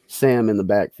Sam in the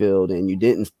backfield, and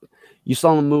you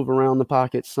saw him move around the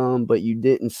pocket some, but you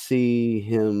didn't see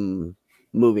him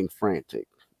moving frantic.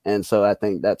 And so I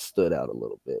think that stood out a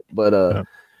little bit. But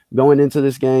going into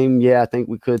this game, I think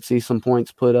we could see some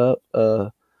points put up.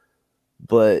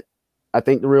 But I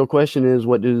think the real question is,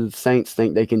 what do the Saints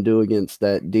think they can do against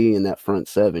that D and that front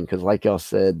seven? Because like y'all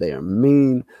said, they are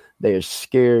mean. They are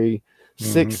scary.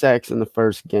 6 sacks in the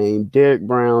first game. Derrick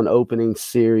Brown opening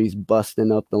series,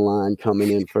 busting up the line,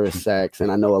 coming in for a sacks.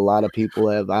 And I know a lot of people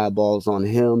have eyeballs on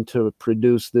him to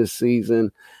produce this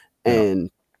season.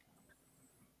 And,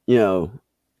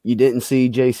 you didn't see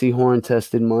J.C. Horn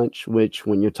tested much, which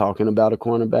when you're talking about a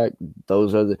cornerback,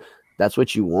 that's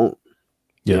what you want.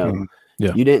 Yeah.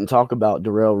 You didn't talk about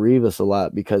Darrelle Revis a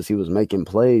lot because he was making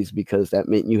plays, because that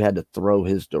meant you had to throw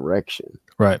his direction.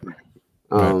 Right.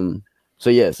 So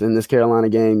yes, in this Carolina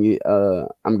game,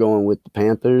 I'm going with the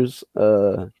Panthers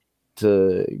to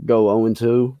go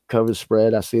 0-2, cover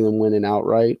spread. I see them winning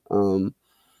outright.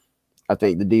 I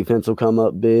think the defense will come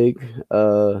up big,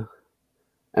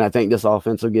 and I think this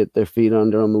offense will get their feet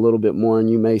under them a little bit more, and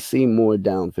you may see more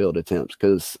downfield attempts,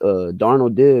 because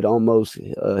Darnold did almost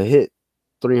hit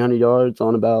 300 yards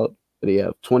on about,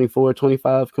 24,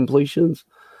 25 completions.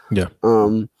 Yeah.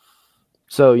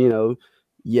 So,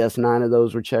 yes, 9 of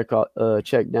those were check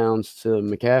downs to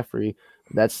McCaffrey.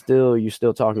 That's still, you're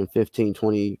still talking 15,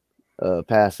 20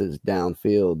 passes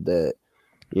downfield that,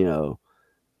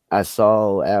 I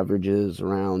saw averages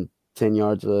around 10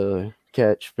 yards a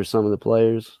catch for some of the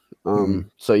players.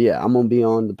 So yeah, I'm going to be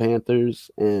on the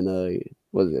Panthers and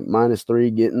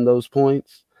 -3 getting those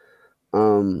points.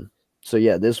 So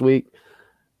yeah, this week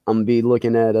I'm going to be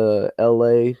looking at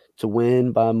LA to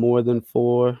win by more than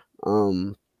 4.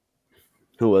 Who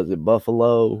was it?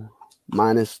 Buffalo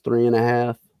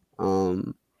 -3.5.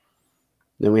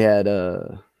 Then we had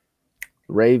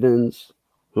Ravens,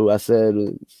 who I said,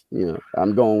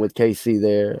 I'm going with KC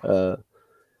there,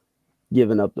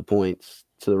 giving up the points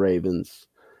to the Ravens.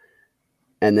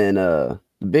 And then the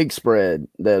big spread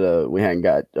that we hadn't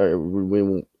got, or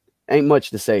we ain't much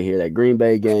to say here, that Green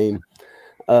Bay game.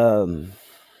 I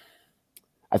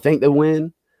think they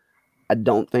win. I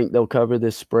don't think they'll cover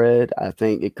this spread. I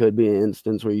think it could be an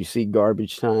instance where you see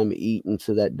garbage time eat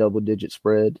into that double-digit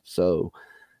spread. So,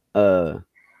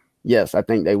 yes, I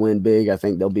think they win big. I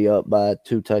think they'll be up by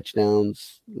 2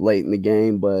 touchdowns late in the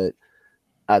game, but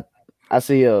I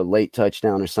see a late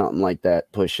touchdown or something like that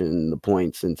pushing the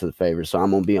points into the favor. So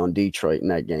I'm going to be on Detroit in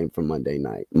that game for Monday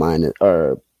night,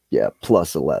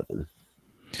 +11.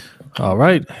 All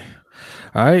right.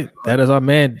 That is our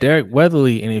man Derek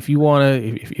Weatherly, and if you want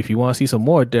to see some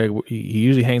more Derek, he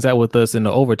usually hangs out with us in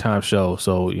the overtime show.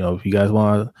 So if you guys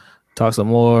want to talk some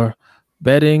more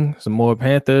betting, some more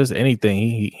Panthers,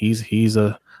 anything, he's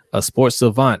a sports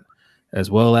savant, as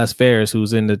well as Ferris,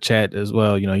 who's in the chat as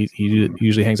well. He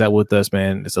usually hangs out with us,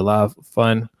 man. It's a lot of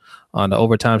fun on the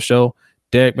overtime show.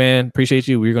 Derek, man, appreciate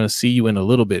you. We're gonna see you in a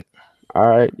little bit. All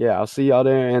right, yeah, I'll see y'all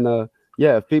there, and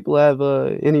if people have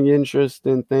any interest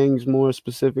in things more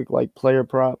specific like player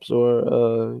props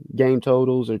or game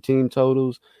totals or team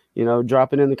totals,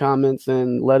 drop it in the comments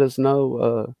and let us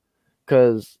know,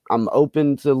 because I'm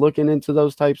open to looking into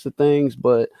those types of things,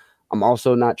 but I'm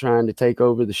also not trying to take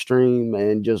over the stream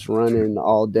and just running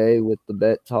all day with the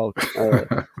bet talk.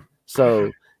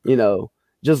 So,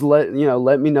 just let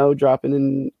me know, drop it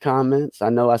in comments. I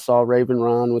know I saw Raven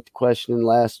Ron with the question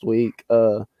last week,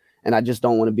 and I just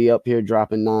don't want to be up here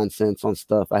dropping nonsense on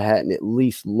stuff I hadn't at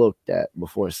least looked at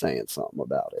before saying something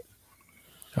about it.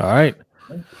 All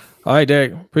right,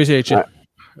 Derek. Appreciate you. Right.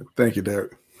 Thank you,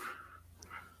 Derek.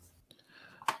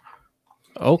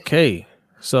 Okay,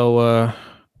 so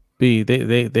B,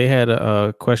 they had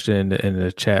a question in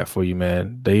the chat for you,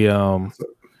 man. They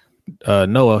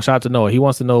Noah, shout out to Noah. He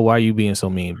wants to know why you being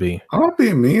so mean, B. I'm not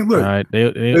being mean. Look, all right, they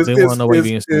want to know why you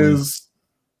being so mean. Is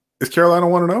Carolina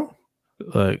 1-0?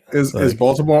 Is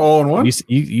Baltimore 0-1?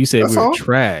 You said we were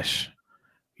trash.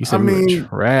 You said we were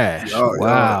trash.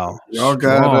 Wow, y'all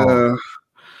got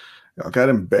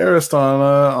embarrassed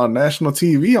on national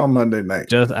TV on Monday night.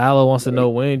 Just Allo wants to know,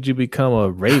 when did you become a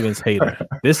Ravens hater?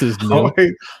 This is new. I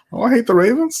hate the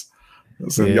Ravens.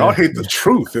 Listen, y'all hate the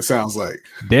truth. It sounds like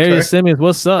Darius Simmons.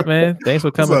 What's up, man? Thanks for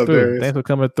coming through. Darius? Thanks for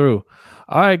coming through.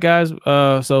 All right, guys.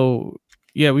 So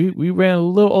yeah, we ran a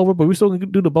little over, but we're still gonna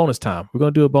do the bonus time. We're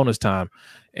gonna do a bonus time,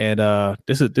 and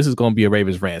this is gonna be a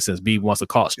Ravens rant since B wants to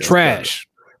call us trash.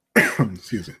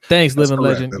 Excuse me. Thanks, Living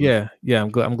Legend. Yeah.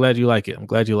 I'm glad you like it.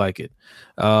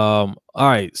 All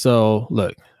right. So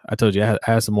look, I told you I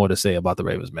had some more to say about the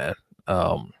Ravens, man.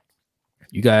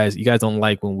 You guys don't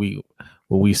like when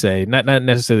when we say not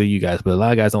necessarily you guys, but a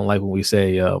lot of guys don't like when we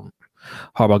say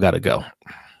Harbaugh got to go,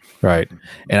 right?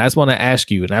 And I just want to ask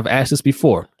you, and I've asked this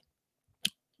before.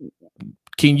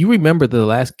 Can you remember the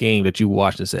last game that you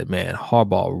watched and said, "Man,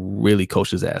 Harbaugh really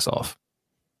coached his ass off"?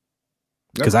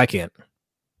 Because I can't.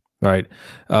 Right?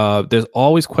 There's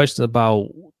always questions about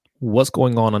what's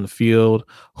going on the field,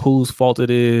 whose fault it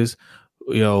is,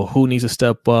 who needs to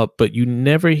step up, but you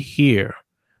never hear,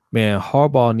 man,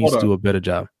 Harbaugh needs to do a better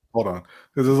job. Hold on,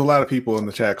 because there's a lot of people in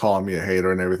the chat calling me a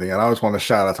hater and everything, and I just want to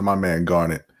shout out to my man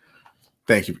Garnet.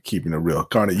 Thank you for keeping it real,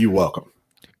 Garnet. You welcome.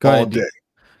 All day.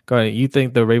 Garnet, you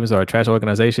think the Ravens are a trash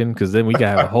organization? Because then we can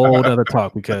have a whole other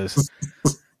talk. Because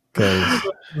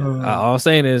all I'm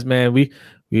saying is, man, we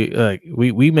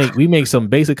make some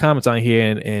basic comments on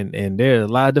here, and there are a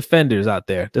lot of defenders out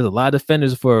there. There's a lot of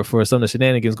defenders for some of the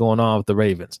shenanigans going on with the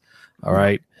Ravens. All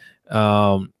right.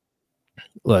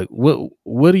 Look,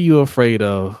 what are you afraid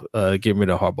of getting rid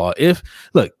of Harbaugh?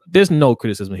 There's no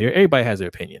criticism here. Everybody has their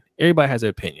opinion.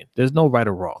 There's no right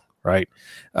or wrong, right?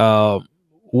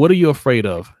 What are you afraid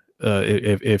of?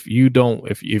 If you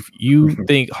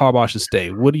think Harbaugh should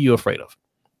stay, what are you afraid of?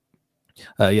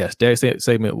 Yes, Derek's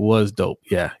segment was dope.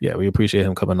 Yeah, we appreciate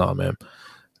him coming on, man.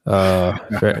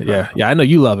 I know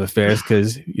you love it, Ferris,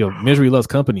 because misery loves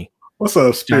company. What's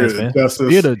up, Spirit of Justice?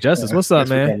 Spirit of Justice. What's up,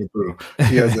 man?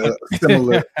 He has a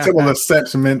similar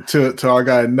sentiment to our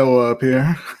guy Noah up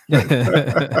here.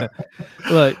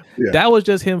 Look, that was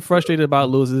just him frustrated about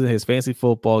losing his fantasy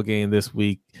football game this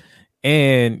week.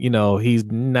 And he's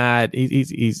not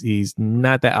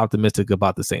that optimistic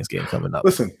about the Saints game coming up.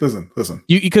 Listen. Because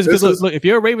look, if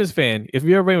you're a Ravens fan,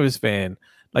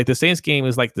 like the Saints game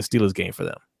is like the Steelers game for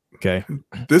them. Okay,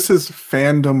 this is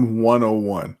fandom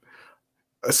 101,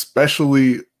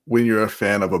 especially when you're a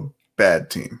fan of a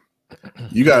bad team.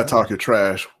 You got to talk your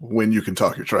trash when you can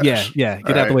talk your trash. Yeah.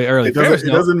 Get out the way early. It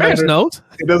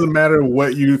doesn't matter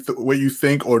what you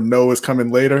think or know is coming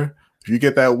later. If you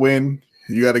get that win,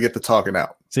 you got to get the talking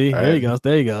out. See, there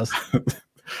you go.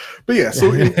 But yeah,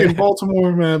 so in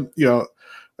Baltimore, man,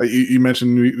 you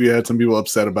mentioned we had some people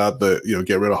upset about the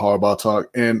get rid of Harbaugh talk,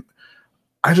 and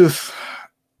I don't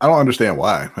understand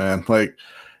why, man. Like,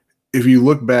 if you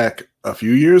look back a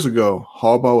few years ago,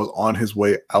 Harbaugh was on his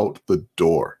way out the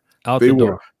door.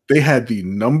 They had the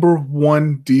number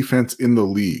one defense in the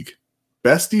league,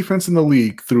 best defense in the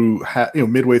league through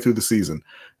midway through the season,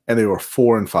 and they were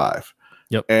 4-5.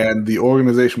 Yep. And the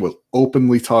organization was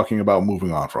openly talking about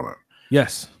moving on from him.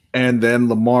 Yes. And then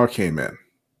Lamar came in,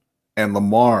 and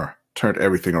Lamar turned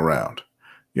everything around.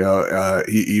 They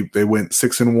went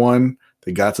 6-1.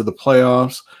 They got to the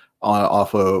playoffs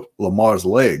off of Lamar's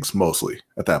legs mostly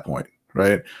at that point,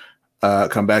 right?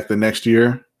 Come back the next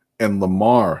year, and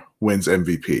Lamar wins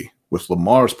MVP with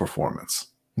Lamar's performance,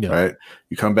 right?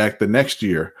 You come back the next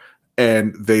year,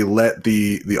 and they let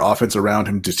the offense around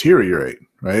him deteriorate,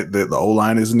 right? The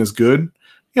O-line isn't as good,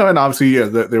 and obviously,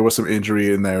 there was some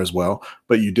injury in there as well,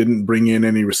 but you didn't bring in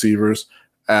any receivers,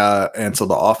 and so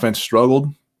the offense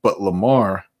struggled, but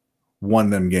Lamar won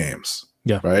them games,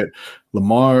 right?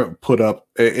 Lamar put up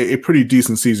a pretty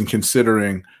decent season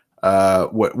considering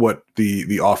what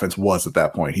the offense was at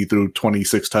that point. He threw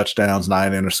 26 touchdowns,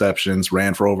 9 interceptions,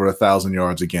 ran for over 1,000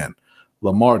 yards again.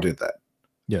 Lamar did that,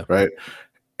 right?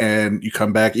 And you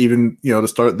come back even, to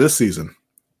start this season,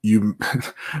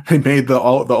 they made the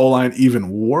O-line even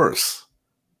worse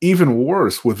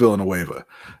with Villanueva.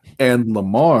 And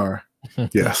Lamar,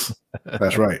 yes,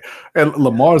 that's right. And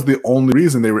Lamar's the only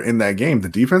reason they were in that game. The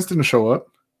defense didn't show up.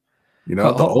 The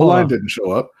O-line didn't show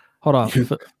up. Hold on,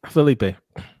 Felipe.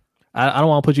 I don't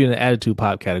want to put you in the attitude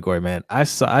pop category, man. I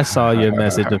saw your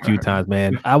message a few times,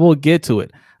 man. I will get to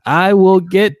it. Okay.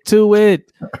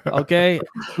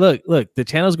 Look, the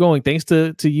channel's growing thanks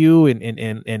to you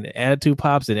and attitude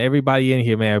pops and everybody in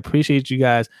here, man. I appreciate you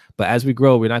guys. But as we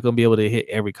grow, we're not going to be able to hit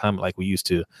every comment like we used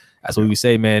to. That's what we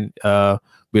say, man.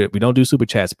 We don't do super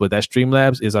chats, but that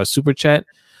Streamlabs is our super chat.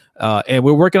 And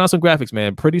we're working on some graphics,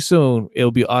 man. Pretty soon it'll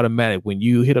be automatic. When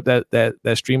you hit up that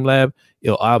Streamlab,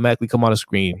 it'll automatically come on the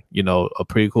screen, a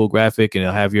pretty cool graphic, and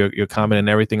it'll have your comment and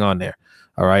everything on there.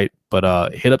 All right.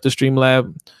 But hit up the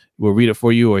Streamlab, we'll read it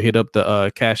for you, or hit up the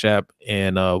Cash App,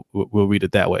 and we'll read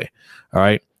it that way. All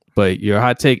right. But your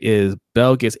hot take is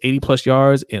Bell gets 80 plus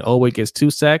yards and Oweh gets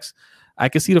 2 sacks. I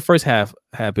can see the first half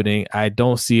happening. I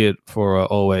don't see it for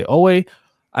Oweh. Oweh,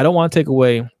 I don't want to take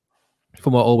away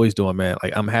from what Oweh's doing, man.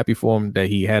 Like, I'm happy for him that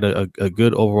he had a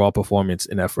good overall performance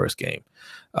in that first game.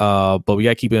 But we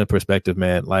got to keep it in perspective,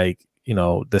 man. Like,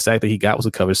 the sack that he got was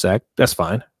a cover sack. That's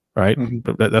fine. Right.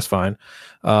 Mm-hmm. That's fine.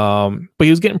 But he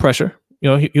was getting pressure.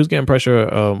 he was getting pressure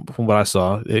from what I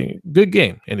saw. Good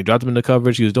game, and he dropped him in the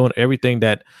coverage. He was doing everything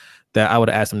that I would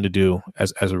have asked him to do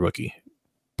as a rookie.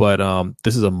 But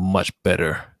this is a much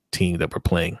better team that we're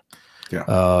playing.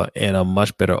 Yeah. And a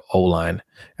much better O-line.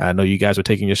 I know you guys were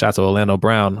taking your shots at Orlando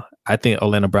Brown. I think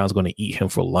Orlando Brown's going to eat him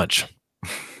for lunch.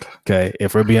 Okay,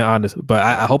 if we're being honest. But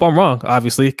I hope I'm wrong,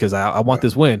 obviously, because I want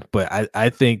this win. But I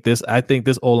think this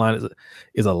O-line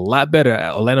is a lot better.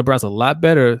 Orlando Brown's a lot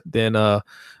better than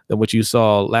what you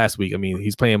saw last week. I mean,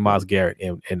 he's playing Myles Garrett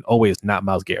and always not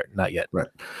Myles Garrett, not yet. Right.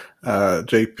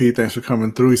 JP, thanks for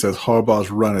coming through. He says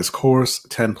Harbaugh's run his course.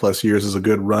 10 plus years is a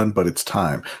good run, but it's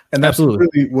time. And that's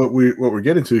really what we're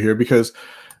getting to here, because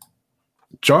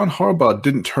John Harbaugh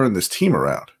didn't turn this team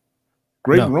around.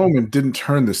 Greg Roman didn't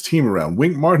turn this team around.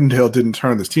 Wink Martindale didn't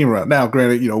turn this team around. Now,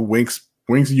 granted, Wink's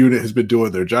unit has been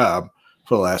doing their job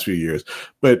for the last few years,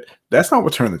 but that's not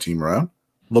what turned the team around.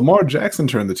 Lamar Jackson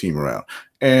turned the team around,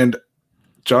 and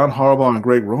John Harbaugh and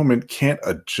Greg Roman can't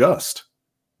adjust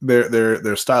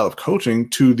their style of coaching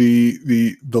to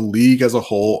the league as a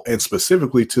whole, and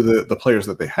specifically to the players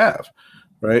that they have,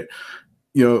 right?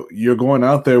 You're going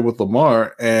out there with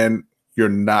Lamar and you're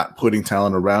not putting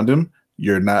talent around him.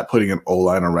 You're not putting an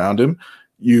O-line around him.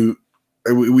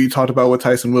 We talked about what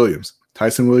Tyson Williams.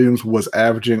 Tyson Williams was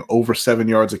averaging over 7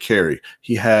 yards a carry.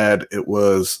 He had, it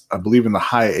was, I believe, in the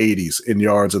high 80s in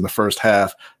yards in the first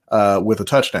half with a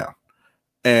touchdown.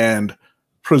 And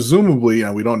presumably,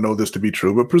 we don't know this to be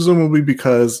true, but presumably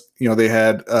because, they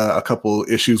had a couple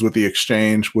issues with the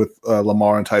exchange with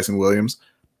Lamar and Tyson Williams,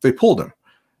 they pulled him.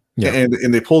 Yeah.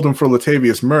 And they pulled him for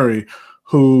Latavius Murray,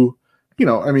 who,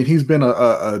 he's been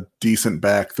a decent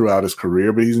back throughout his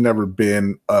career, but he's never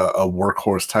been a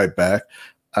workhorse type back.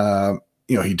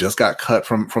 He just got cut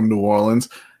from New Orleans.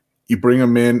 You bring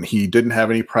him in, he didn't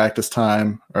have any practice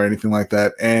time or anything like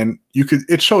that, and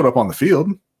it showed up on the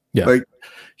field. Yeah, like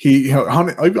he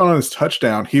on his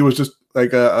touchdown, he was just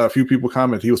like a few people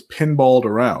commented, he was pinballed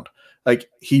around.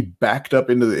 Like, he backed up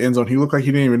into the end zone. He looked like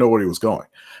he didn't even know where he was going.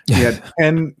 He had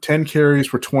 10 carries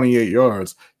for 28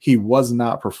 yards. He was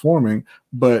not performing,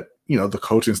 but, the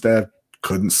coaching staff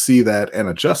couldn't see that and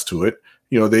adjust to it.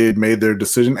 They had made their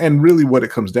decision. And really what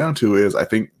it comes down to is, I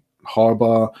think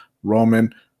Harbaugh,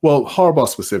 Roman, Harbaugh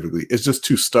specifically, is just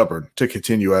too stubborn to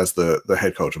continue as the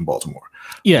head coach in Baltimore.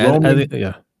 Yeah,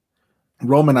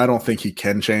 Roman, I don't think he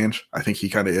can change. I think he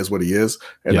kind of is what he is,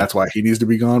 and that's why he needs to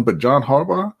be gone. But John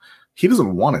Harbaugh, he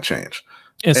doesn't want to change.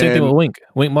 And same thing with Wink.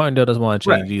 Wink Martindale doesn't want to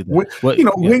change either.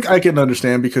 Wink I can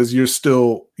understand, because you're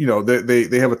still,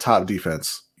 they have a top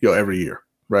defense, every year,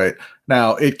 right?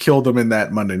 Now, it killed them in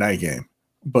that Monday night game,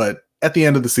 but at the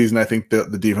end of the season, I think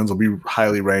the defense will be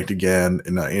highly ranked again,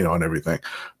 and and everything.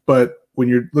 But when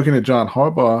you're looking at John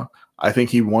Harbaugh, I think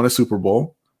he won a Super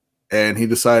Bowl, and he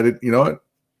decided,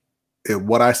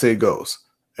 what I say goes.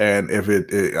 And if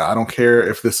I don't care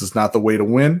if this is not the way to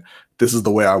win, this is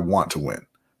the way I want to win,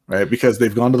 right? Because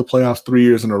they've gone to the playoffs 3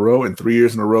 years in a row, and 3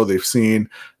 years in a row they've seen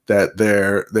that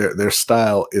their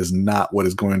style is not what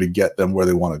is going to get them where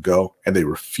they want to go, and they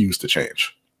refuse to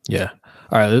change. Yeah.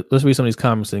 All right, let's read some of these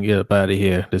comments and get up out of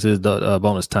here. This is the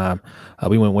bonus time.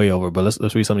 We went way over, but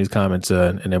let's read some of these comments,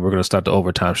 and then we're going to start the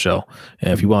overtime show.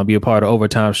 And if you want to be a part of the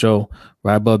overtime show,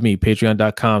 right above me,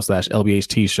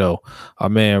 patreon.com/LBHT show. Our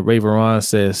man Ray Veron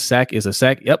says sack is a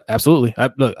sack. Yep, absolutely.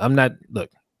 I'm not going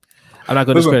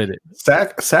to discredit it.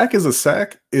 Sack is a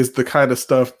sack is the kind of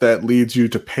stuff that leads you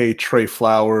to pay Trey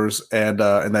Flowers and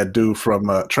that dude from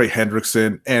Trey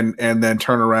Hendrickson and then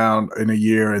turn around in a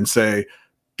year and say,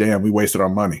 damn, we wasted our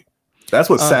money. That's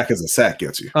what sack as a sack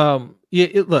gets you.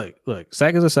 Look,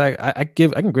 sack is a sack. I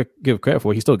can give credit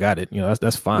for it. He still got it.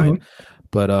 That's fine. Mm-hmm.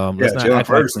 But Jalen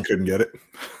Ferguson couldn't get it.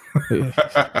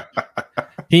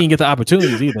 He didn't get the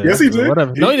opportunities either. Yes, he did.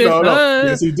 Whatever. No, he didn't.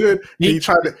 Yes, he did. He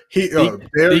tried to.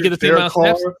 Derek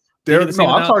Carr.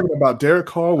 I'm talking about Derek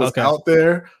Carr was out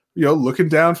there, looking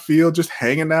downfield, just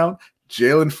hanging out.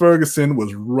 Jalen Ferguson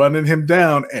was running him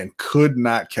down and could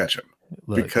not catch him.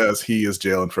 Because he is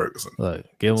Jalen Ferguson. Look,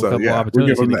 give him a couple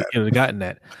opportunities. He could have gotten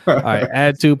that. All right.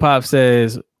 Add to Pop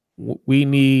says, we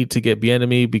need to get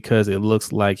Bieniemy because it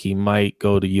looks like he might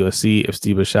go to USC. If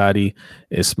Steve Bisciotti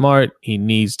is smart, he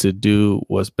needs to do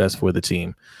what's best for the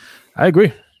team. I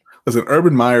agree. Listen,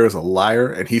 Urban Meyer is a liar,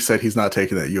 and he said he's not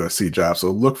taking that USC job. So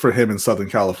look for him in Southern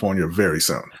California very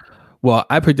soon. Well,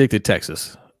 I predicted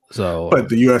Texas. But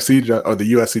the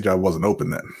USC job wasn't open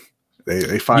then.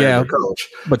 They fired their coach.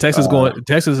 But Texas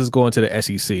is going to the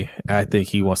SEC. I think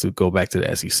he wants to go back to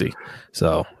the SEC.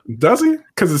 So does he?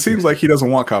 Because it seems like he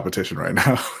doesn't want competition right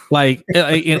now.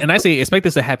 And I say expect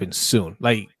this to happen soon.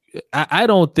 Like I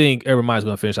don't think Urban Meyer's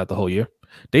going to finish out the whole year.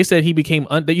 They said he became.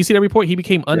 You see that report? He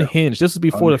became unhinged. This was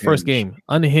before the first game.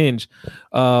 Unhinged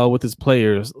with his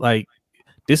players. Like,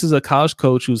 this is a college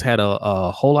coach who's had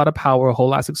a whole lot of power, a whole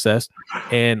lot of success,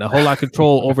 and a whole lot of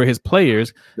control over his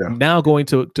players. Yeah. Now going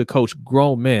to coach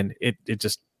grown men, it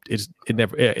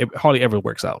hardly ever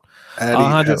works out.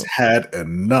 Adi has had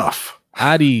enough.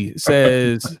 Adi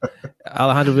says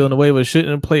Alejandro Villanueva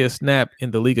shouldn't play a snap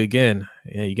in the league again.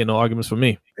 Yeah, you get no arguments from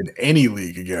me. In any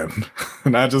league again,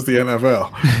 not just the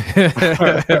NFL.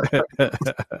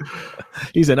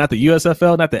 He said, not the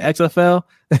USFL, not the XFL.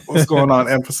 What's going on?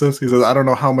 Emphasis. He says, I don't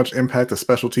know how much impact a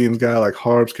special teams guy like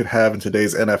Harbs could have in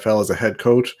today's NFL as a head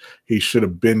coach. He should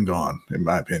have been gone, in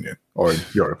my opinion, or in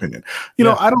your opinion. You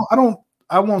know,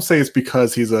 I won't say it's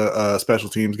because he's a special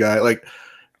teams guy. Like,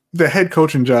 the head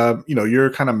coaching job, you know,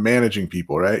 you're kind of managing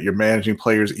people, right? You're managing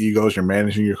players' egos, you're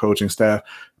managing your coaching staff,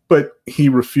 but he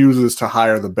refuses to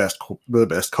hire the best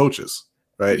coaches,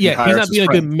 right? Yeah, he's not being a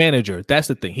good manager. That's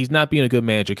the thing. He's not being a good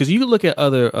manager, because you can look at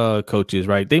other coaches,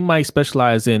 right? They might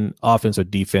specialize in offense or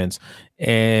defense,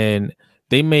 and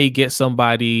they may get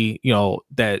somebody, you know,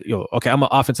 that, you know, okay, I'm an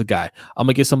offensive guy. I'm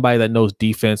gonna get somebody that knows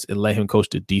defense and let him coach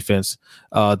the defense.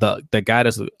 The guy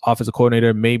that's the offensive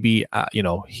coordinator, maybe, you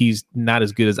know, he's not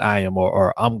as good as I am,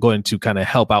 or I'm going to kind of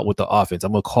help out with the offense.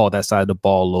 I'm gonna call that side of the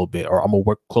ball a little bit, or I'm gonna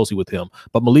work closely with him.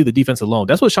 But I'm gonna leave the defense alone.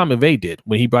 That's what Sean McVay did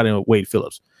when he brought in Wade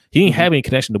Phillips. He didn't have any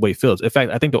connection to Wade Phillips. In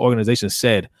fact, I think the organization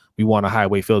said, we want to hire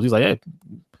Wade Phillips. He's like, hey,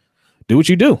 do what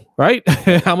you do, right?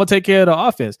 I'm gonna take care of the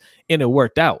offense, and it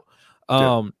worked out.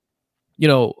 You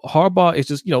know, Harbaugh is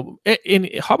just, you know, and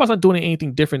Harbaugh's not doing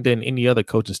anything different than any other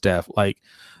coaching staff. Like,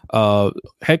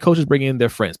 head coaches bring in their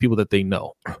friends, people that they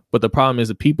know. But the problem is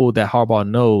the people that Harbaugh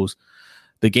knows,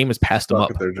 the game has passed them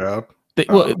up. At their job.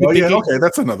 Okay,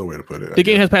 that's another way to put it. The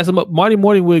game has passed them up. Marty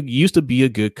Morningwig used to be a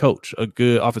good coach, a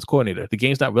good offense coordinator. The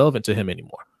game's not relevant to him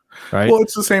anymore, right? Well,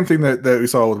 it's the same thing that we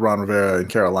saw with Ron Rivera in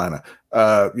Carolina.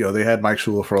 You know, they had Mike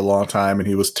Shula for a long time, and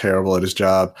he was terrible at his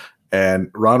job.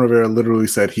 And Ron Rivera literally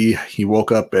said he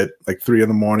woke up at like 3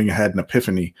 a.m. and had an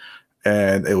epiphany,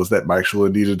 and it was that Mike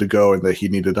Shula needed to go, and that he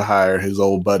needed to hire his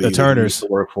old buddy, the Turners, to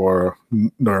work for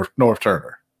North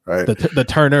Turner, right? The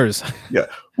Turners. Yeah.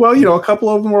 Well, you know, a couple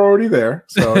of them were already there,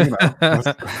 so you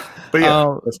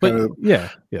know.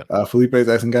 Felipe is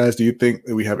asking, guys, do you think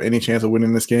that we have any chance of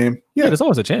winning this game? Yeah, there's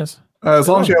always a chance. As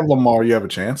long as you have Lamar, you have a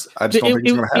chance. I just don't think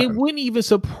it's going to happen. It wouldn't even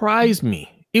surprise me.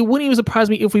 It wouldn't even surprise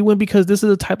me if we win, because this is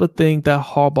the type of thing that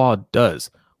Harbaugh does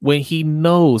when he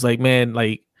knows, like, man,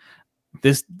 like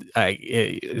this,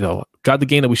 you know, drop the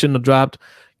game that we shouldn't have dropped,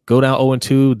 go down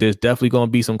 0-2. There's definitely going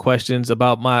to be some questions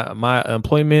about my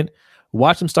employment.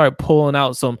 Watch him start pulling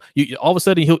out some. All of a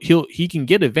sudden, he can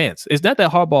get advanced. It's not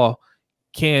that Harbaugh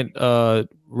can't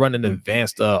run an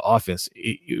advanced offense.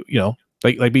 You know,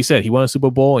 like B said, he won a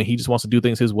Super Bowl and he just wants to do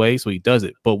things his way, so he does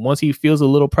it. But once he feels a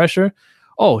little pressure,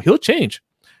 he'll change.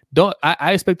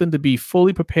 I expect them to be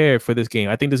fully prepared for this game.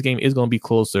 I think this game is going to be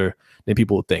closer than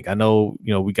people think. I know,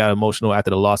 you know, we got emotional after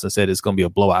the loss and said it's going to be a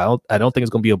blowout. I don't think it's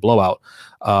going to be a blowout.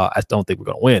 I don't think we're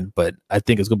going to win, but I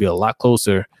think it's going to be a lot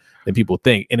closer than people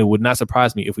think. And it would not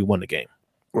surprise me if we won the game.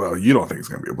 Well, you don't think it's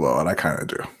going to be a blowout. I kind of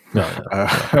do. No.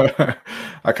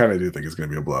 I kind of do think it's going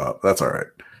to be a blowout. That's all right.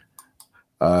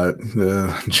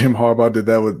 Jim Harbaugh did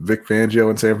that with Vic Fangio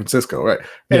in San Francisco, right?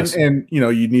 And you know,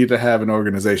 you need to have an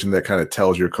organization that kind of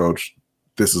tells your coach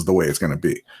this is the way it's going to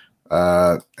be.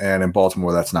 And in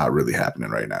Baltimore, that's not really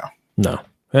happening right now. No,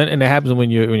 and it happens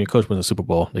when your coach wins a Super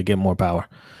Bowl. They get more power.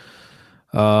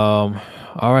 All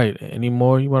right. Any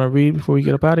more you want to read before we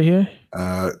get up out of here?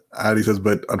 Adi says,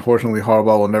 but unfortunately,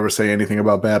 Harbaugh will never say anything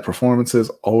about bad performances.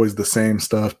 Always the same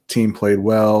stuff. Team played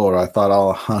well, or I thought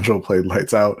Alejandro played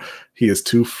lights out. He is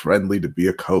too friendly to be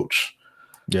a coach.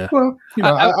 Yeah. Well, you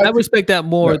know, I respect that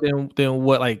more than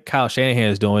what like Kyle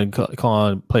Shanahan is doing,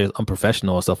 calling players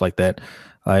unprofessional and stuff like that.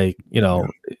 Like, you know,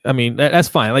 I mean, that's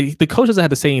fine. Like, the coach doesn't have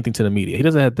to say anything to the media. He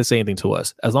doesn't have to say anything to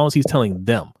us, as long as he's telling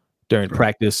them during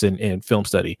practice and film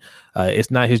study.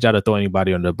 It's not his job to throw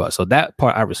anybody under the bus. So that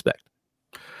part I respect.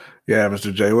 Yeah,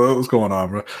 Mr. J, what's going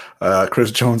on, bro? Chris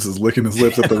Jones is licking his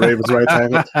lips at the Ravens right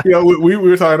tackle. You know, we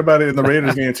were talking about it in the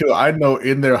Raiders game too. I know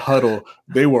in their huddle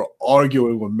they were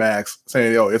arguing with Max,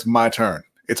 saying, "Yo, it's my turn.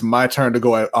 It's my turn to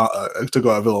go at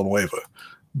Villanueva,"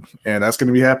 and that's going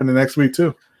to be happening next week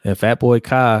too. And Fat Boy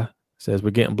Kai says we're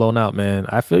getting blown out, man.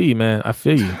 I feel you, man. I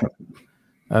feel you.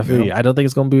 I feel you. I don't think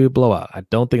it's going to be a blowout. I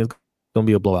don't think it's going to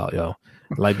be a blowout, yo.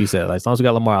 Like you said, like, as long as we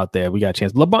got Lamar out there, we got a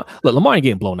chance. Lamar ain't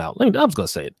getting blown out. I'm just going to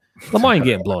say it. Lamar ain't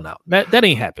getting blown out. That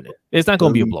ain't happening. It's not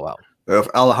going to be a blowout. If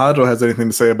Alejandro has anything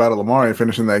to say about it, Lamar ain't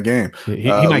finishing that game. He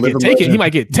might get taken. He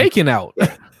might get taken out.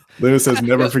 Literally says,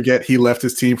 never forget he left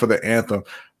his team for the anthem.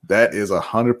 That is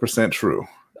 100% true.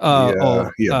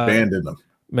 He abandoned them.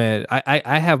 Man,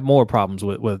 I have more problems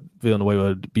with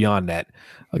Villanueva beyond that.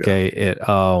 Okay,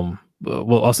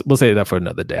 we'll say that for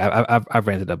another day. I've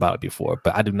ranted about it before,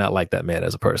 but I do not like that man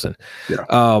as a person.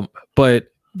 Yeah. But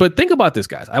think about this,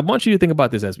 guys. I want you to think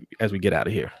about this as we get out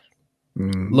of here.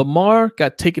 Lamar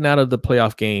got taken out of the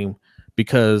playoff game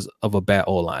because of a bad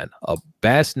O-line, a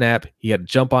bad snap. He had to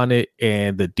jump on it,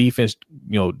 and the defense,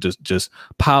 just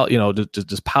piled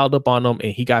up on him,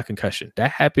 and he got concussion.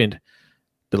 That happened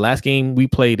the last game we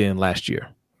played in last year,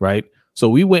 right? So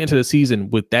we went into the season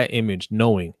with that image,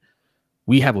 knowing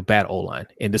we have a bad O-line,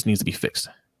 and this needs to be fixed.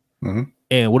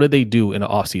 And what did they do in the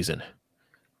offseason?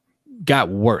 Got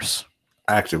worse.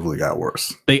 Actively got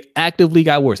worse. They actively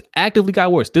got worse.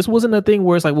 This wasn't a thing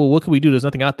where it's like, well, what can we do? There's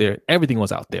nothing out there. Everything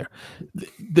was out there.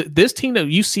 This team that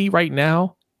you see right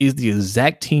now is the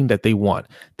exact team that they want.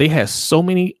 They have so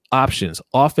many options,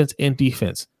 offense and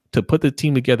defense, to put the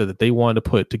team together that they wanted to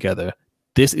put together.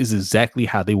 This is exactly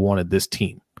how they wanted this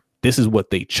team. This is what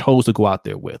they chose to go out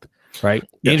there with, right?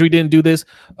 Yeah. Injury didn't do this.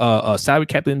 Salary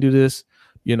cap didn't do this.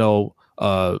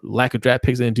 Lack of draft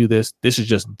picks didn't do this. This is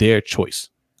just their choice.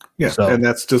 Yeah, so, and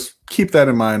that's just keep that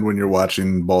in mind when you're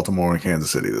watching Baltimore and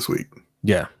Kansas City this week.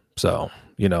 Yeah, so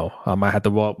I might have to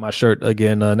roll up my shirt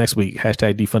again next week.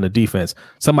 Hashtag defund the defense.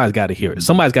 Somebody's got to hear it.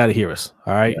 Somebody's got to hear us.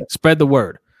 All right, spread the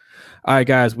word. All right,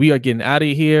 guys, we are getting out of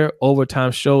here.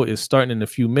 Overtime show is starting in a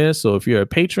few minutes. So if you're a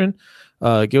patron,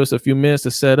 give us a few minutes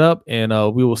to set up, and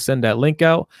we will send that link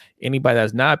out. Anybody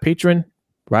that's not a patron,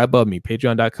 right above me,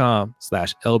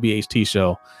 patreon.com/LBHT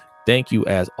show. Thank you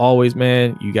as always,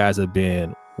 man. You guys have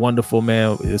been wonderful,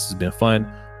 man. This has been fun.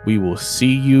 We will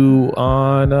see you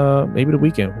on maybe the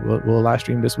weekend. We'll live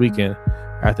stream this weekend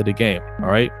after the game. All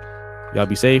right. Y'all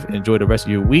be safe. Enjoy the rest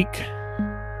of your week.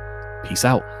 Peace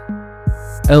out.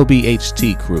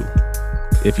 LBHT crew.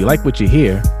 If you like what you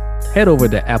hear, head over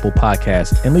to Apple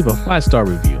Podcasts and leave a 5-star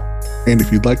review. And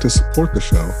if you'd like to support the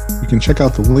show, you can check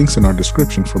out the links in our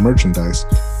description for merchandise,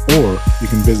 or you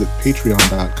can visit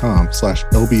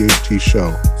patreon.com/LBHT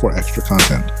show for extra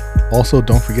content. Also,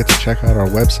 don't forget to check out our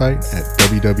website at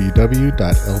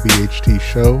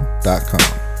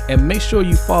www.lbhtshow.com. And make sure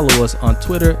you follow us on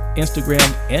Twitter,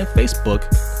 Instagram, and Facebook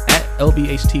at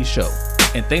LBHT Show.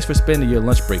 And thanks for spending your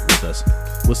lunch break with us.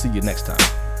 We'll see you next time.